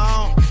it on my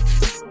own.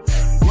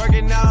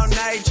 Working all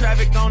night,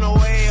 traffic on the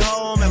way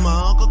home, and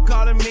my uncle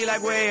calling me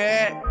like, where you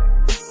at?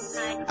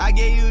 I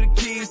gave you the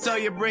keys, so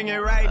you bring it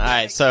right back. All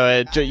right,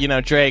 so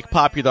Drake,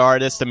 popular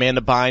artist,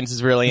 Amanda Bynes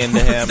is really into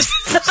him.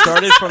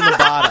 Started from the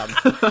bottom.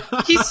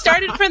 He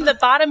started from the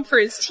bottom for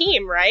his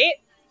team, right?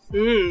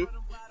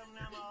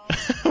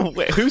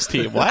 Wait, whose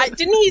team? What? I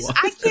don't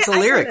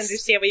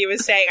understand what he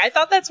was saying. I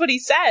thought that's what he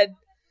said.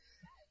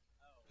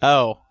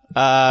 Oh,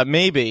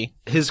 maybe.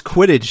 His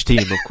Quidditch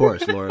team, of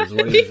course, Laura, is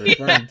what he was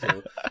referring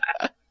to.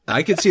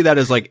 I could see that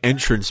as like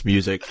entrance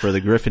music for the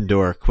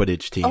Gryffindor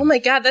Quidditch team. Oh my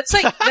god, that's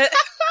like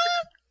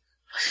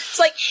it's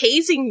like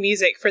hazing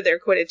music for their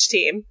Quidditch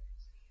team.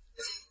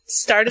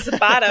 Start at the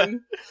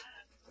bottom.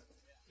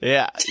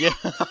 Yeah.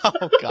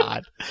 Oh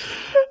god.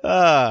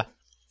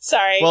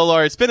 Sorry. Well,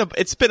 Laura, it's been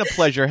a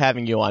pleasure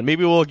having you on.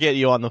 Maybe we'll get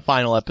you on the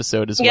final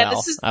episode as well. Yeah,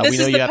 this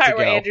is the part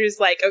where Andrew's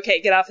like, "Okay,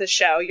 get off the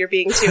show. You're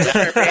being too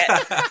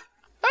inappropriate."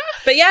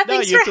 But yeah,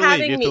 thanks for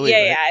having me.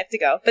 Yeah, I have to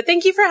go. But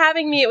thank you for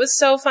having me. It was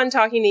so fun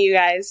talking to you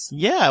guys.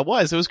 Yeah, it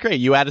was. It was great.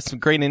 You added some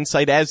great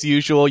insight as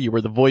usual. You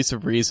were the voice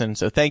of reason.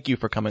 So thank you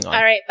for coming on.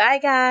 All right, bye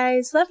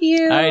guys. Love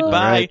you. All right,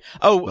 bye.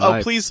 All right.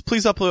 Oh, please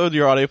upload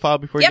your audio file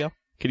before you go.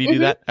 Can you do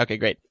that? Okay,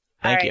 great.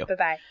 Thank you.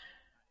 Bye-bye.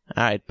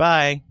 All right,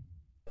 bye.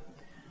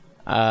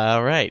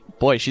 All right.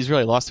 Boy, she's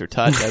really lost her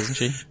touch, hasn't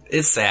she?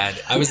 It's sad.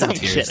 I was in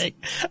tears.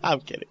 I'm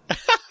kidding.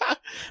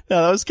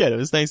 No, that was good. It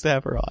was nice to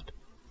have her on.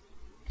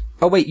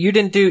 Oh wait, you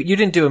didn't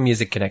do a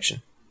music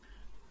connection.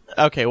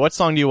 Okay, what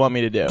song do you want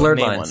me to do? Blurred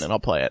Name Lines. one, and I'll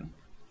play it.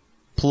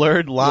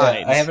 Blurred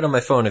Lines. Yeah, I have it on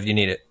my phone if you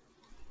need it.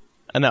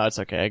 No, it's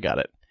okay. I got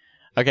it.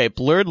 Okay,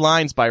 Blurred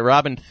Lines by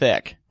Robin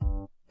Thicke.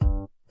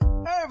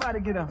 Everybody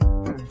get up.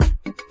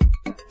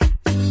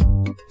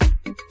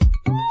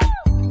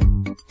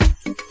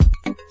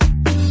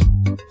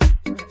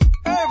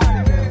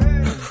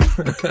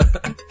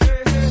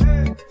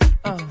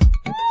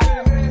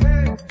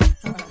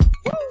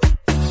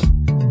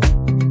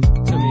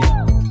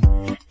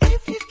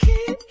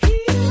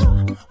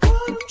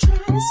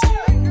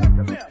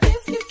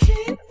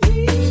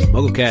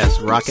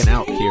 MuggleCast rocking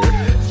out here.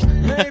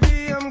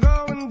 Maybe I'm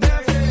going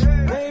deaf,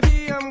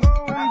 maybe I'm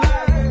going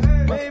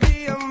blind,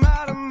 maybe I'm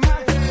out of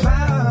my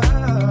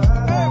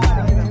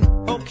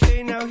mind.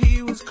 Okay, now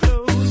he was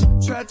close,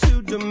 tried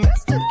to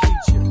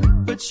domesticate you,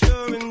 but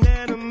you're an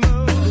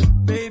animal,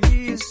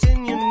 baby, it's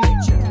in your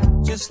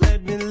nature. Just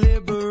let me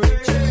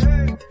liberate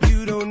you.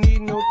 You don't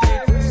need no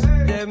papers,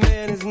 that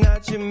man is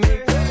not your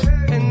maker,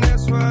 and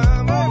that's why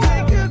I'm gonna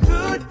make a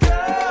good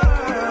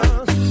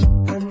girl.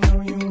 I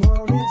know you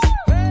want it,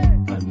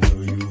 I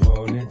know you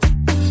want it,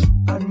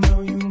 I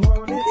know you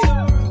want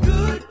it.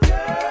 Good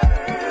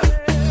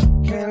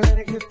girl, can't let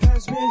it get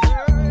past me.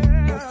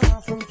 You're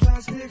far from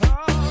plastic.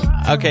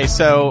 Okay,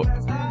 so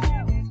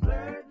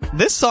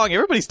this song,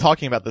 everybody's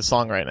talking about this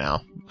song right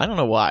now. I don't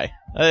know why.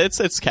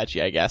 It's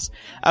catchy, I guess.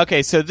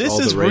 Okay, so this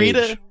All is the rage.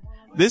 Rita.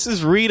 This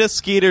is Rita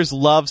Skeeter's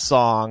love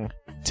song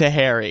to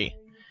Harry.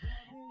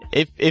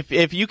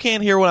 If you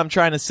can't hear what I'm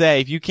trying to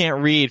say, if you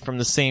can't read from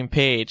the same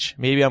page,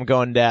 maybe I'm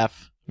going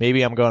deaf,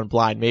 maybe I'm going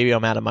blind, maybe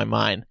I'm out of my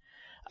mind.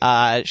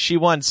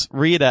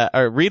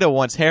 Rita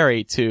wants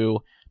Harry to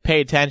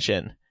pay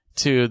attention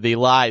to the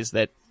lies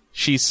that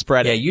she's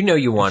spreading. Yeah, you know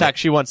you want In fact,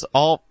 she wants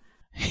all,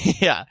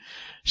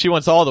 she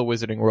wants all the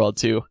Wizarding World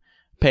to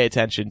pay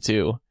attention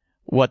to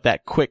what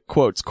that quick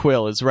quotes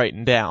quill is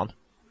writing down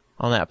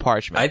on that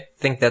parchment. I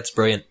think that's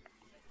brilliant.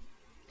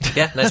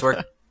 Yeah, nice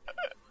work.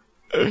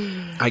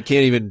 I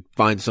can't even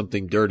find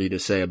something dirty to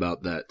say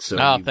about that. So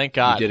Thank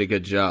God. You did a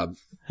good job.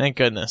 Thank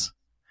goodness.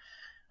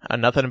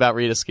 Nothing about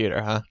Rita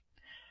Skeeter, huh?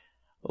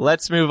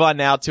 Let's move on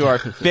now to our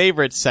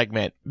favorite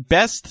segment.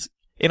 Best,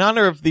 in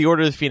honor of the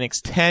Order of the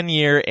Phoenix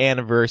 10-year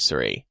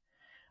anniversary,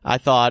 I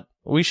thought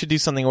we should do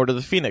something Order of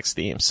the Phoenix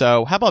theme.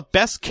 So how about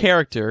best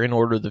character in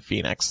Order of the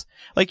Phoenix?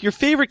 Like your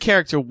favorite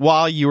character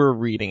while you were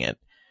reading it.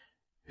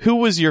 Who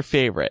was your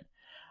favorite?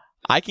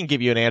 I can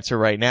give you an answer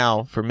right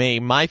now. For me,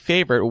 my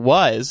favorite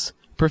was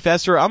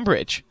Professor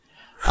Umbridge.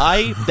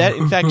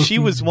 In fact, she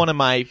was one of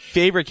my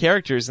favorite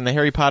characters in the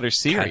Harry Potter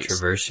series.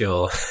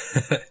 Controversial.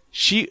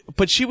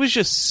 But she was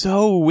just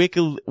so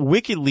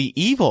wickedly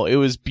evil. It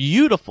was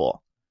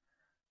beautiful.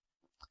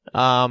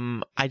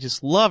 I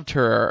just loved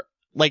her.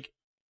 Like,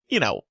 you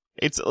know,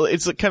 it's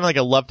kind of like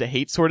a love to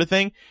hate sort of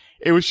thing.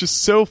 It was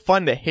just so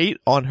fun to hate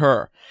on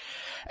her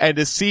and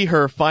to see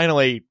her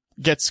finally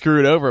get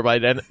screwed over by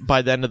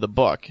the end of the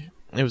book.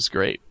 It was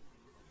great.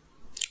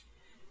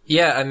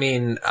 Yeah, I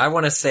mean, I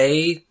want to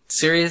say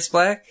Sirius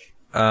Black,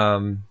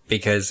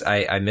 because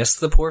I missed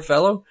the poor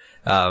fellow.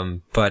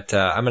 But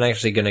I'm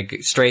actually going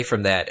to stray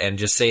from that and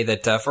just say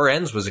that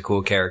Ferenz was a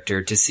cool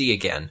character to see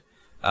again.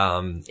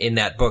 In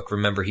that book,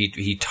 remember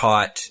he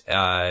taught,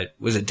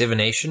 was it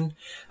divination?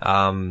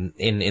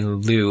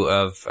 In lieu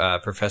of,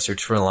 Professor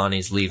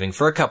Trelawney's leaving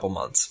for a couple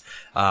months.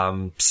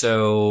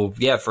 So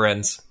yeah,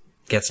 Ferenz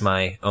gets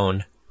my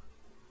own.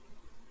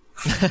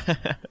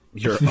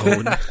 Your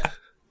own.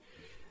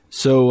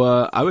 So,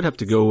 I would have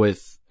to go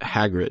with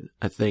Hagrid.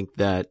 I think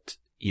that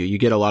you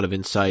get a lot of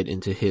insight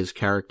into his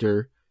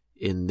character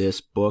in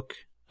this book,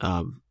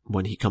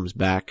 when he comes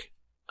back,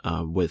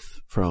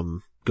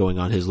 from going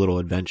on his little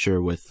adventure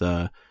with,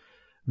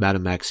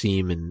 Madame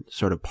Maxime and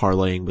sort of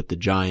parlaying with the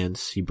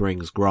giants. He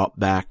brings Grop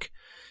back,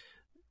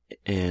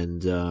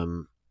 and,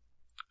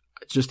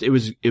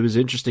 it was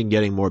interesting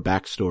getting more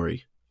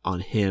backstory on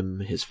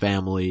him, his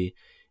family,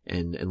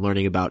 and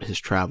learning about his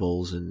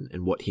travels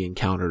and what he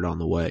encountered on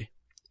the way.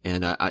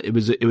 And it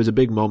was a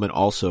big moment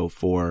also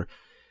for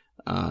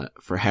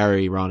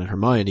Harry, Ron, and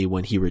Hermione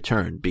when he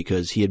returned,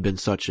 because he had been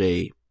such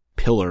a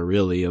pillar,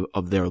 really,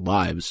 of their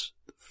lives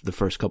the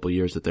first couple of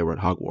years that they were at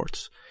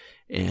Hogwarts.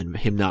 And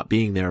him not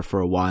being there for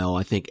a while,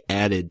 I think,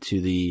 added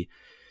to the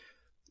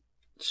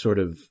sort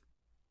of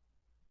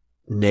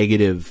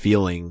negative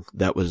feeling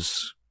that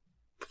was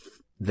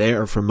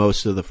there for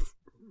most of the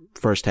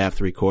first half,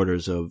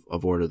 3/4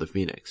 of Order of the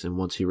Phoenix. And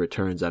once he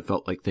returns, I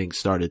felt like things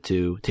started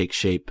to take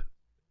shape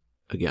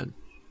again.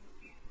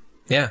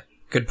 Yeah,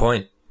 good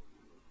point.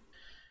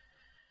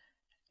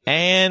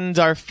 And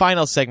our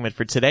final segment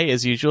for today,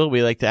 as usual,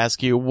 we like to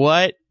ask you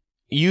what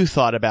you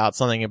thought about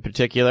something in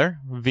particular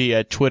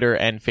via Twitter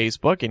and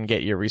Facebook and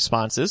get your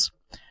responses.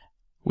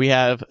 We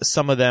have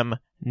some of them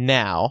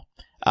now.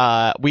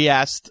 We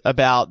asked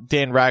about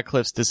Dan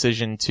Radcliffe's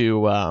decision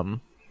to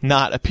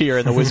not appear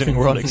in the Wizarding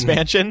World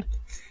expansion.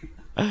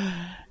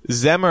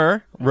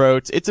 Zemmer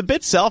wrote, "It's a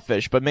bit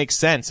selfish, but makes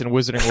sense in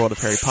Wizarding World of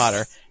Harry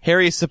Potter.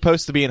 Harry is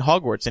supposed to be in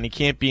Hogwarts, and he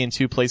can't be in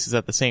two places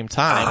at the same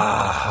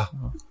time."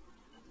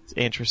 It's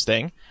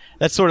interesting.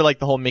 That's sort of like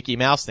the whole Mickey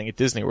Mouse thing at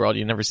Disney World.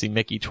 You never see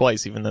Mickey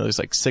twice, even though there's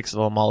like 6 of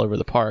them all over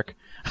the park.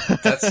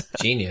 That's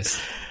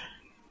genius.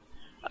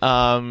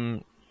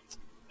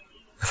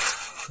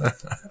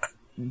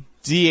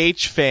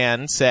 DH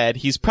fan said,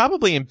 "He's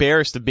probably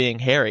embarrassed of being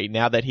Harry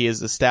now that he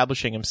is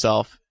establishing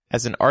himself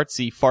as an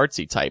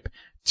artsy-fartsy type.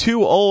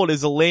 Too old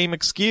is a lame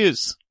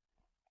excuse."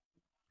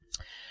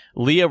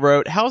 Leah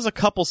wrote, "How's a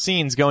couple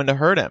scenes going to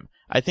hurt him?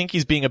 I think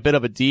he's being a bit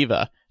of a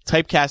diva.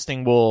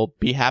 Typecasting will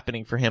be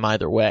happening for him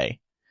either way."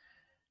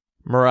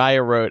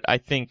 Mariah wrote, "I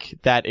think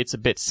that it's a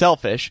bit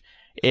selfish.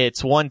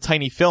 It's one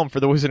tiny film for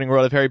the Wizarding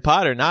World of Harry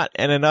Potter, not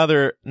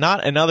another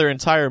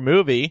entire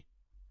movie.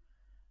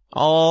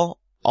 All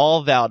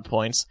valid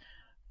points.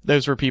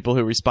 Those were people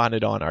who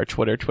responded on our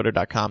Twitter,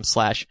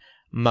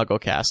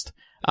 twitter.com/MuggleCast.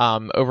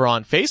 Over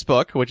on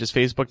Facebook, which is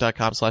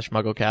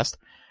facebook.com/MuggleCast,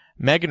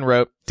 Megan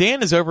wrote,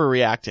 Dan is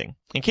overreacting.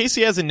 In case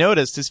he hasn't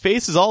noticed, his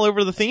face is all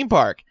over the theme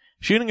park.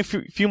 Shooting a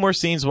few more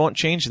scenes won't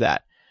change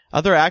that.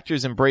 Other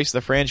actors embrace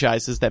the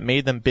franchises that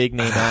made them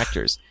big-name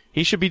actors.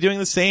 He should be doing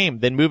the same,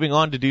 then moving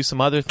on to do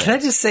some other things. Can I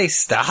just say,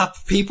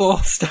 stop, people?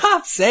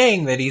 Stop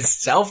saying that he's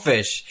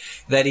selfish,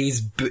 that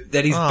he's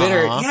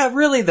bitter. Yeah,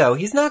 really though,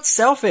 he's not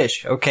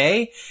selfish,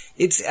 okay?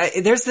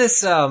 There's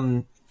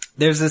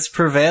this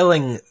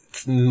prevailing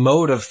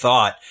mode of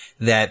thought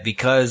that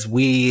because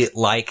we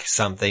like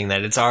something,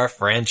 that it's our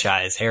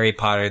franchise, Harry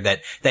Potter,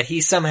 that he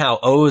somehow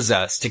owes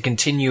us to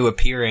continue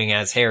appearing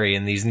as Harry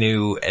in these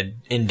new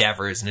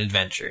endeavors and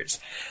adventures.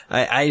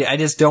 I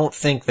just don't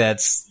think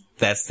that's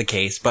the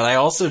case, but I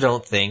also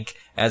don't think,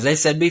 as I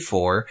said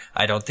before,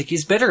 I don't think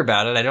he's bitter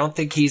about it. I don't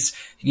think he's,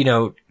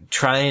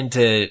 trying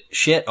to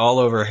shit all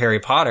over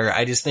Harry Potter.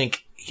 I just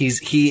think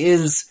he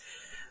is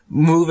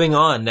moving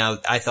on. Now,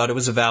 I thought it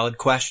was a valid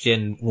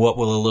question. What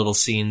will the little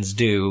scenes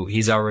do?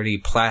 He's already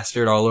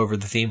plastered all over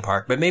the theme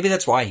park, but maybe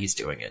that's why he's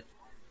doing it.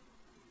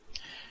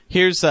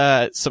 Here's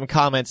some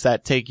comments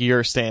that take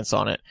your stance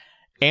on it.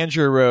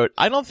 Andrew wrote,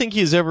 I don't think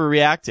he's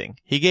overreacting.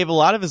 He gave a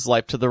lot of his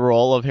life to the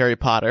role of Harry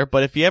Potter,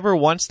 but if he ever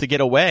wants to get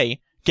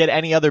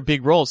any other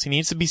big roles, he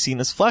needs to be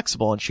seen as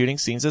flexible, and shooting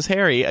scenes as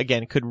Harry,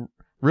 again, could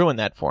ruin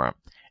that for him.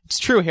 It's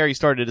true Harry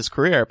started his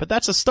career, but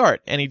that's a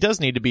start, and he does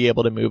need to be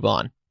able to move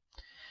on.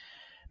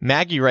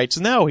 Maggie writes,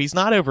 no, he's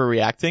not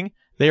overreacting.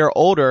 They are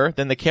older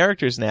than the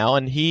characters now,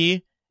 and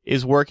he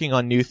is working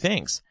on new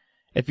things.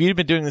 If you'd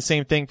been doing the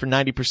same thing for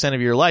 90%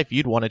 of your life,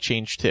 you'd want to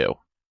change too.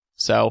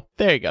 So,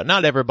 there you go.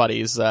 Not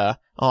everybody's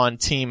on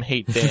Team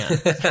Hate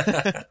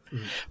Dan.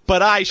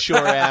 But I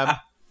sure am.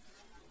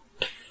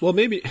 Well,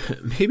 maybe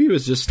it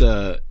was just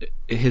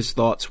his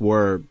thoughts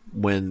were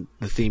when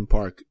the theme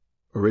park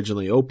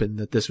originally opened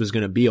that this was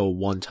going to be a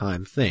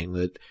one-time thing,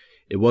 that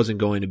it wasn't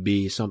going to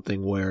be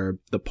something where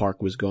the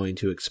park was going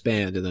to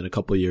expand and then a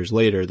couple of years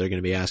later they're going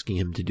to be asking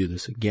him to do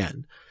this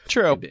again.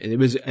 True. It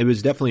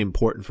was definitely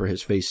important for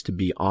his face to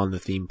be on the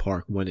theme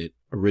park when it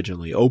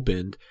originally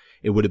opened.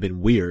 It would have been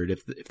weird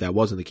if that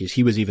wasn't the case.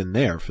 He was even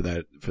there for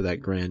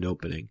that grand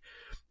opening.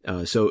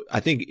 So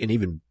I think an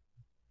even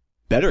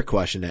better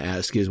question to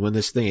ask is when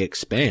this thing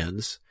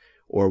expands,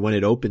 or when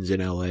it opens in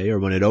LA, or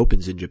when it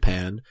opens in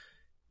Japan,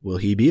 will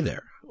he be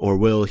there? Or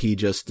will he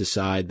just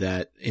decide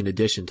that in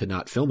addition to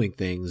not filming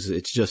things,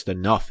 it's just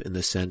enough in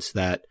the sense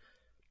that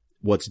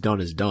what's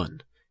done is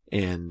done,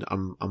 and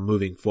I'm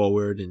moving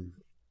forward, and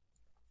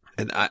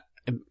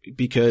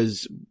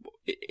because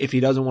if he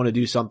doesn't want to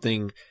do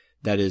something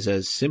that is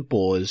as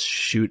simple as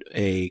shoot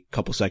a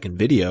couple second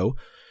video,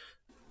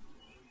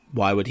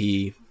 why would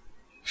he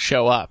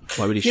show up?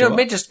 Why would he show up? It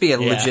may just be a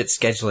legit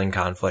scheduling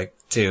conflict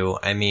too.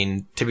 I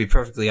mean, to be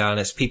perfectly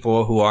honest,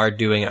 people who are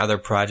doing other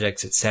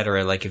projects,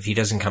 etc., like if he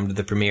doesn't come to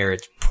the premiere,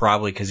 it's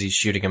probably because he's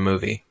shooting a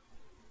movie.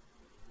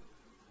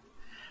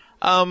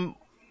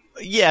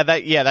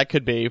 That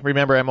could be.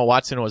 Remember, Emma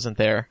Watson wasn't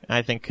there,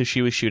 I think, because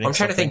she was shooting I'm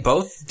trying to think.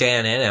 Both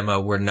Dan and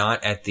Emma were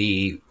not at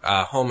the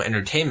home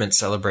entertainment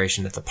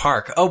celebration at the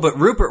park. Oh, but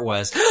Rupert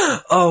was.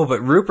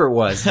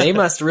 They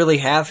must really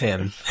have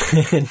him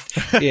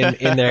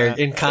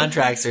in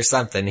contracts or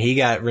something. He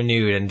got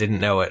renewed and didn't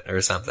know it or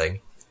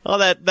something. Oh,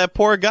 that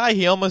poor guy.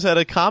 He almost had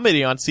a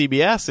comedy on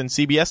CBS, and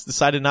CBS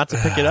decided not to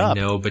pick it up.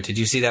 No, but did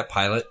you see that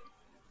pilot?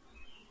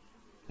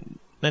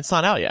 It's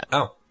not out yet.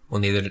 Oh,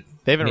 well, neither did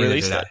they. Haven't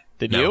released it.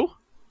 Did no. you?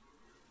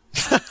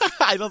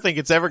 I don't think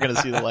it's ever going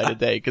to see the light of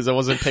day because it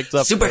wasn't picked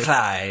up Super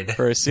Clyde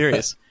for a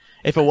series.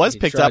 If it was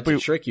picked up, we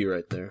trick you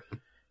right there.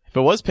 If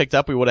it was picked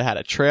up, we would have had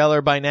a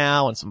trailer by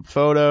now and some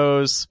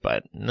photos,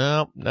 but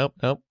nope.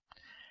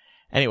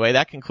 Anyway,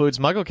 that concludes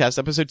MuggleCast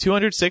episode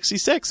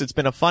 266. It's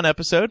been a fun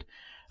episode.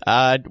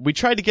 We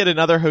tried to get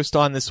another host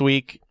on this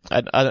week,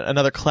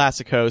 another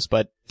classic host,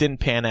 but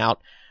didn't pan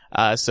out.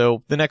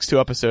 So the next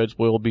two episodes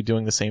we'll be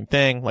doing the same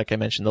thing. Like I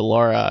mentioned to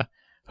Laura,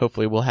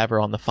 hopefully we'll have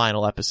her on the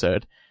final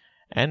episode.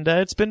 And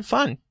it's been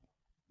fun.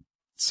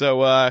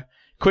 So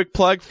quick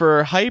plug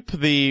for Hype,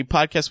 the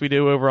podcast we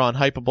do over on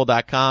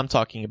Hypeable.com,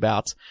 talking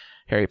about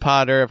Harry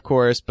Potter, of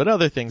course, but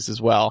other things as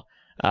well.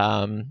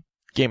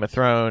 Game of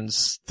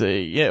Thrones,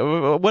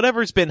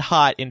 whatever's been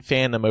hot in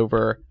fandom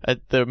over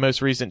the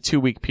most recent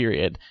 2-week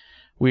period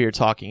we are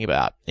talking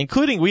about.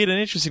 Including, we had an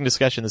interesting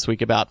discussion this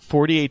week about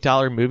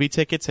 $48 movie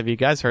tickets. Have you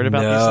guys heard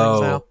about these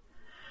things now?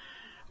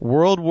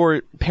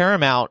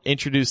 Paramount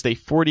introduced a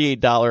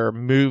 $48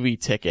 movie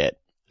ticket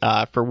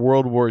for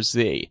World War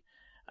Z.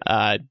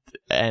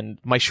 And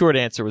my short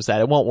answer was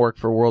that it won't work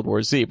for World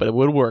War Z, but it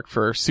would work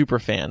for super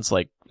fans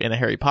like in a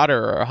Harry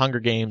Potter or a Hunger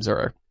Games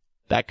or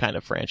that kind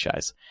of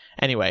franchise.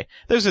 Anyway,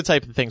 those are the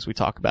type of things we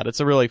talk about. It's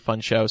a really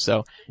fun show,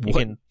 so you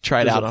can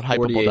try it out on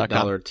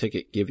Hypeable.com. $48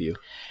 ticket give you?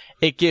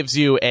 It gives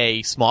you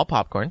a small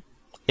popcorn,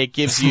 It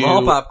gives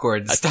small you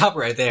popcorn. Stop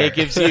right there. It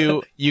gives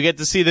you get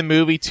to see the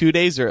movie 2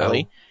 days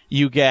early. Oh.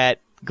 You get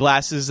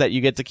glasses that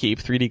you get to keep,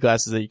 3D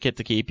glasses that you get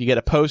to keep. You get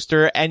a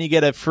poster, and you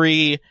get a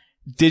free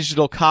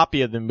digital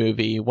copy of the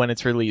movie when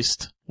it's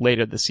released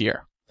later this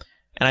year.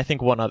 And I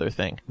think one other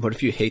thing. What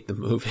if you hate the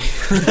movie?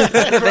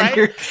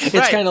 Right?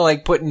 It's kind of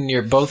like putting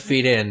your both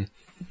feet in.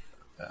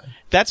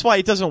 That's why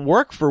it doesn't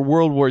work for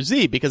World War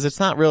Z, because it's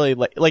not really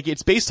like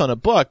it's based on a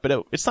book,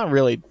 but it's not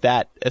really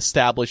that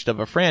established of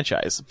a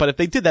franchise. But if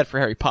they did that for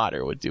Harry Potter,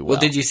 it would do well. Well,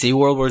 did you see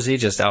World War Z?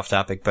 Just off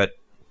topic, but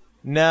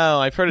No,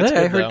 I've heard it's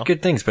good, I heard though.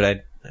 good things, but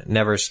I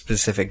never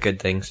specific good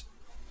things.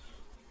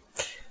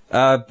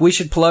 We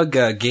should plug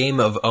Game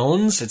of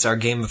Owns. It's our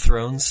Game of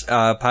Thrones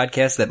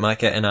podcast that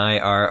Micah and I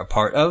are a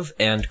part of,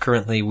 and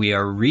currently we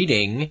are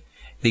reading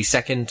the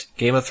second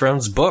Game of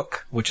Thrones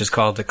book, which is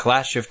called The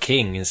Clash of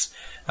Kings.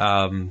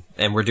 And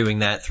we're doing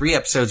that 3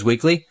 episodes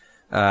weekly,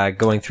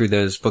 going through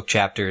those book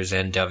chapters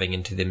and delving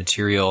into the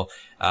material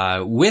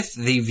with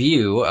the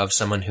view of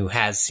someone who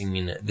has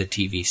seen the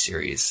TV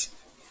series.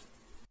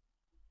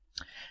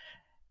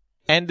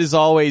 And as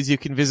always, you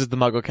can visit the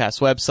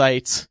MuggleCast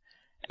website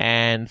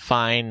and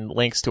find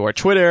links to our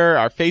Twitter,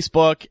 our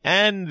Facebook,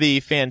 and the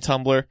fan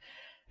Tumblr.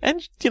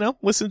 And,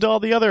 listen to all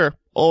the other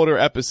older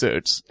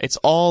episodes. It's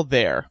all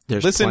there.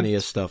 There's plenty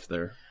of stuff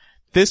there.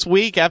 This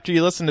week, after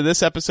you listen to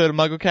this episode of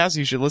MuggleCast,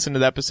 you should listen to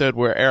the episode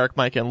where Eric,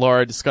 Mike, and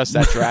Laura discuss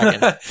that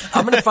dragon.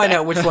 I'm going to find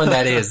out which one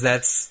that is.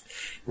 That's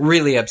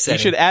really upsetting.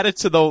 You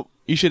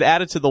should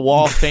add it to the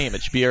Wall of Fame.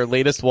 It should be our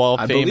latest Wall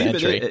of Fame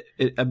entry.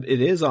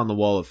 It is on the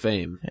Wall of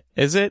Fame.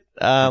 Is it?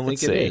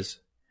 Let's see. It is.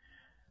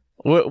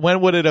 When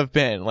would it have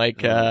been? It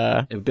would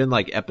have been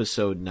like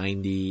episode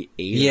 98.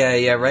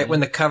 Yeah, right when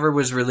the cover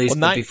was released,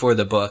 but before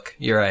the book.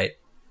 You're right.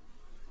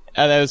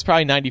 That was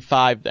probably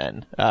 95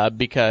 then,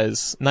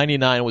 because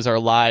 99 was our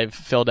live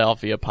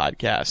Philadelphia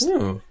podcast.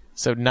 Ooh.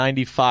 So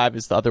 95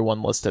 is the other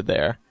one listed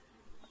there.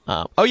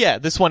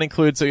 This one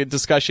includes a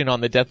discussion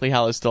on the Deathly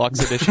Hallows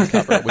Deluxe Edition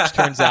cover, which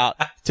turns out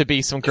to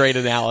be some great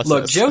analysis.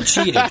 Look, Joe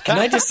cheated. Can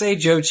I just say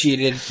Joe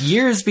cheated?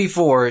 Years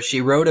before, she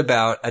wrote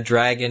about a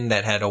dragon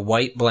that had a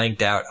white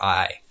blanked out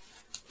eye.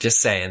 Just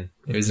saying.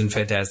 It was in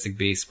Fantastic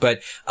Beasts.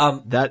 But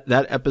that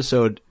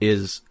episode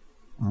is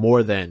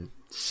more than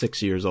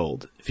 6 years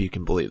old, if you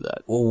can believe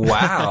that.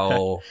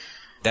 Wow.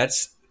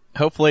 That's...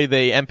 Hopefully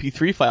the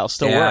MP3 file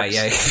still works.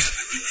 Yeah.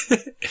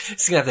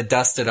 It's going to have to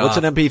dust it What's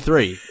off. an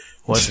MP3?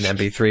 What's an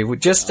MP3?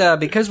 Just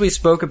because we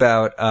spoke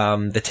about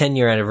the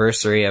 10-year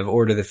anniversary of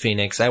Order of the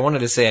Phoenix, I wanted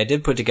to say I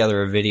did put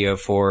together a video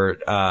for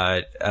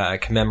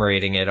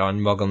commemorating it on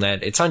MuggleNet.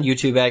 It's on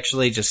YouTube,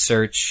 actually. Just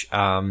search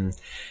MuggleNet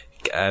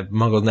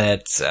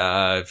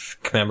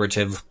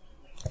commemorative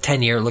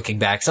 10-year looking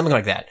back, something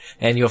like that,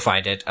 and you'll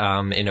find it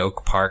in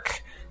Oak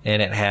Park.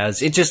 And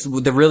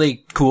the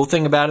really cool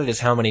thing about it is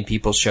how many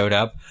people showed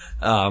up,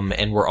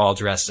 and were all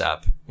dressed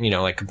up,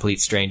 like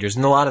complete strangers.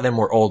 And a lot of them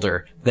were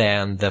older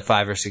than the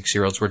 5 or 6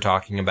 year olds we're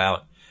talking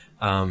about,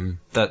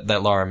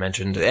 that Laura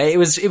mentioned. It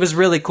was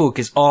really cool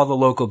because all the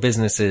local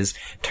businesses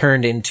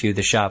turned into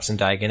the shops in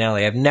Diagon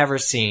Alley. I've never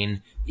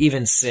seen,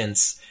 even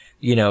since,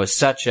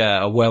 such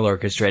a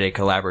well-orchestrated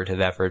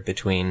collaborative effort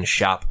between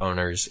shop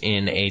owners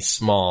in a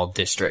small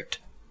district.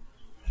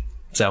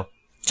 So,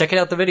 check it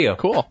out, the video.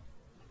 Cool.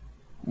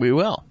 We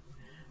will.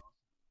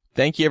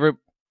 Thank you,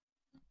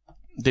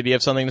 Did you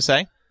have something to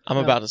say? I'm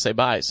about to say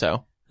bye,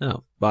 so.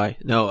 No, bye.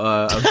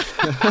 No,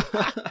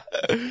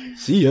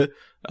 see ya.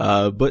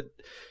 But,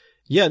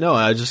 yeah, no,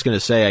 I was just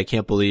gonna say I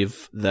can't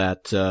believe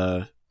that,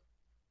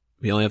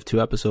 we only have 2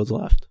 episodes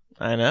left.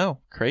 I know.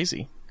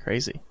 Crazy.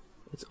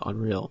 It's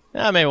unreal.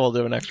 Yeah, maybe we'll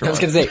do an extra one. I was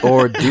gonna say,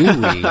 or do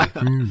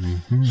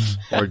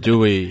we? Or do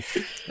we?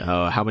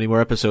 How many more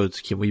episodes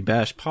can we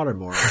bash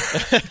Pottermore?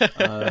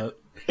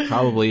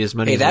 Probably as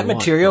many as that we want,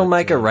 material, but,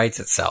 Micah,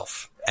 writes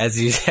itself. As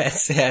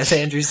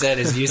Andrew said,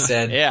 as you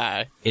said.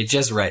 Yeah. It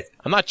just writes.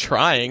 I'm not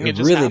trying. It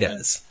just really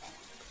happens.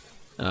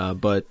 does.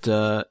 But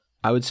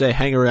I would say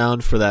hang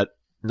around for that,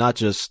 not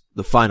just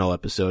the final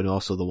episode,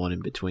 also the one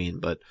in between,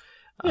 but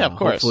yeah, of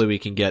course. Hopefully we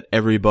can get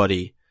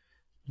everybody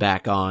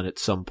back on at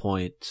some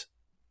point.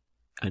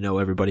 I know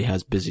everybody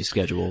has busy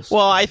schedules.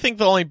 Well, I think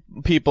the only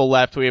people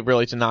left we have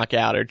really to knock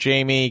out are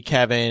Jamie,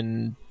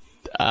 Kevin,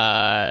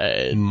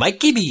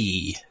 Mikey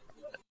B.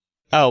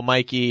 Oh,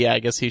 Mikey, I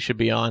guess he should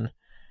be on.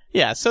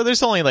 Yeah, so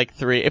there's only like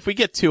 3. If we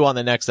get 2 on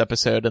the next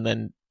episode, and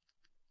then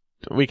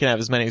we can have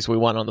as many as we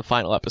want on the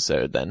final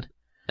episode, then.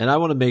 And I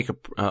want to make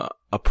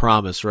a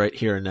promise right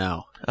here and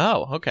now.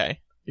 Oh, okay.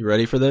 You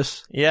ready for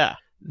this? Yeah.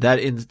 That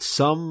in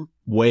some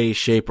way,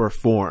 shape, or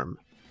form,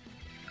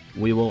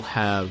 we will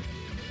have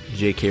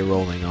J.K.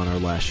 Rowling on our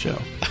last show.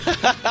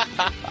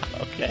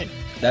 Okay.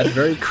 That's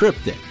very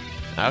cryptic.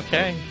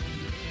 Okay.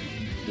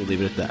 We'll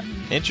leave it at that.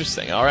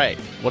 Interesting. All right.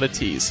 What a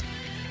tease.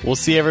 We'll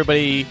see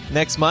everybody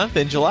next month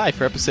in July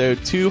for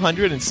episode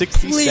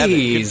 267.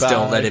 Please Goodbye.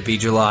 don't let it be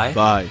July.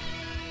 Bye.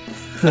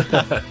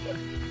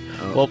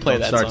 We'll play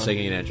that Start song.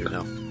 singing, Andrew.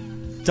 No.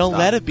 Don't Stop.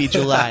 let it be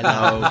July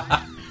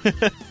now.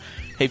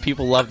 Hey,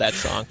 people love that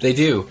song. They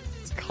do.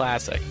 It's a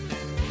classic.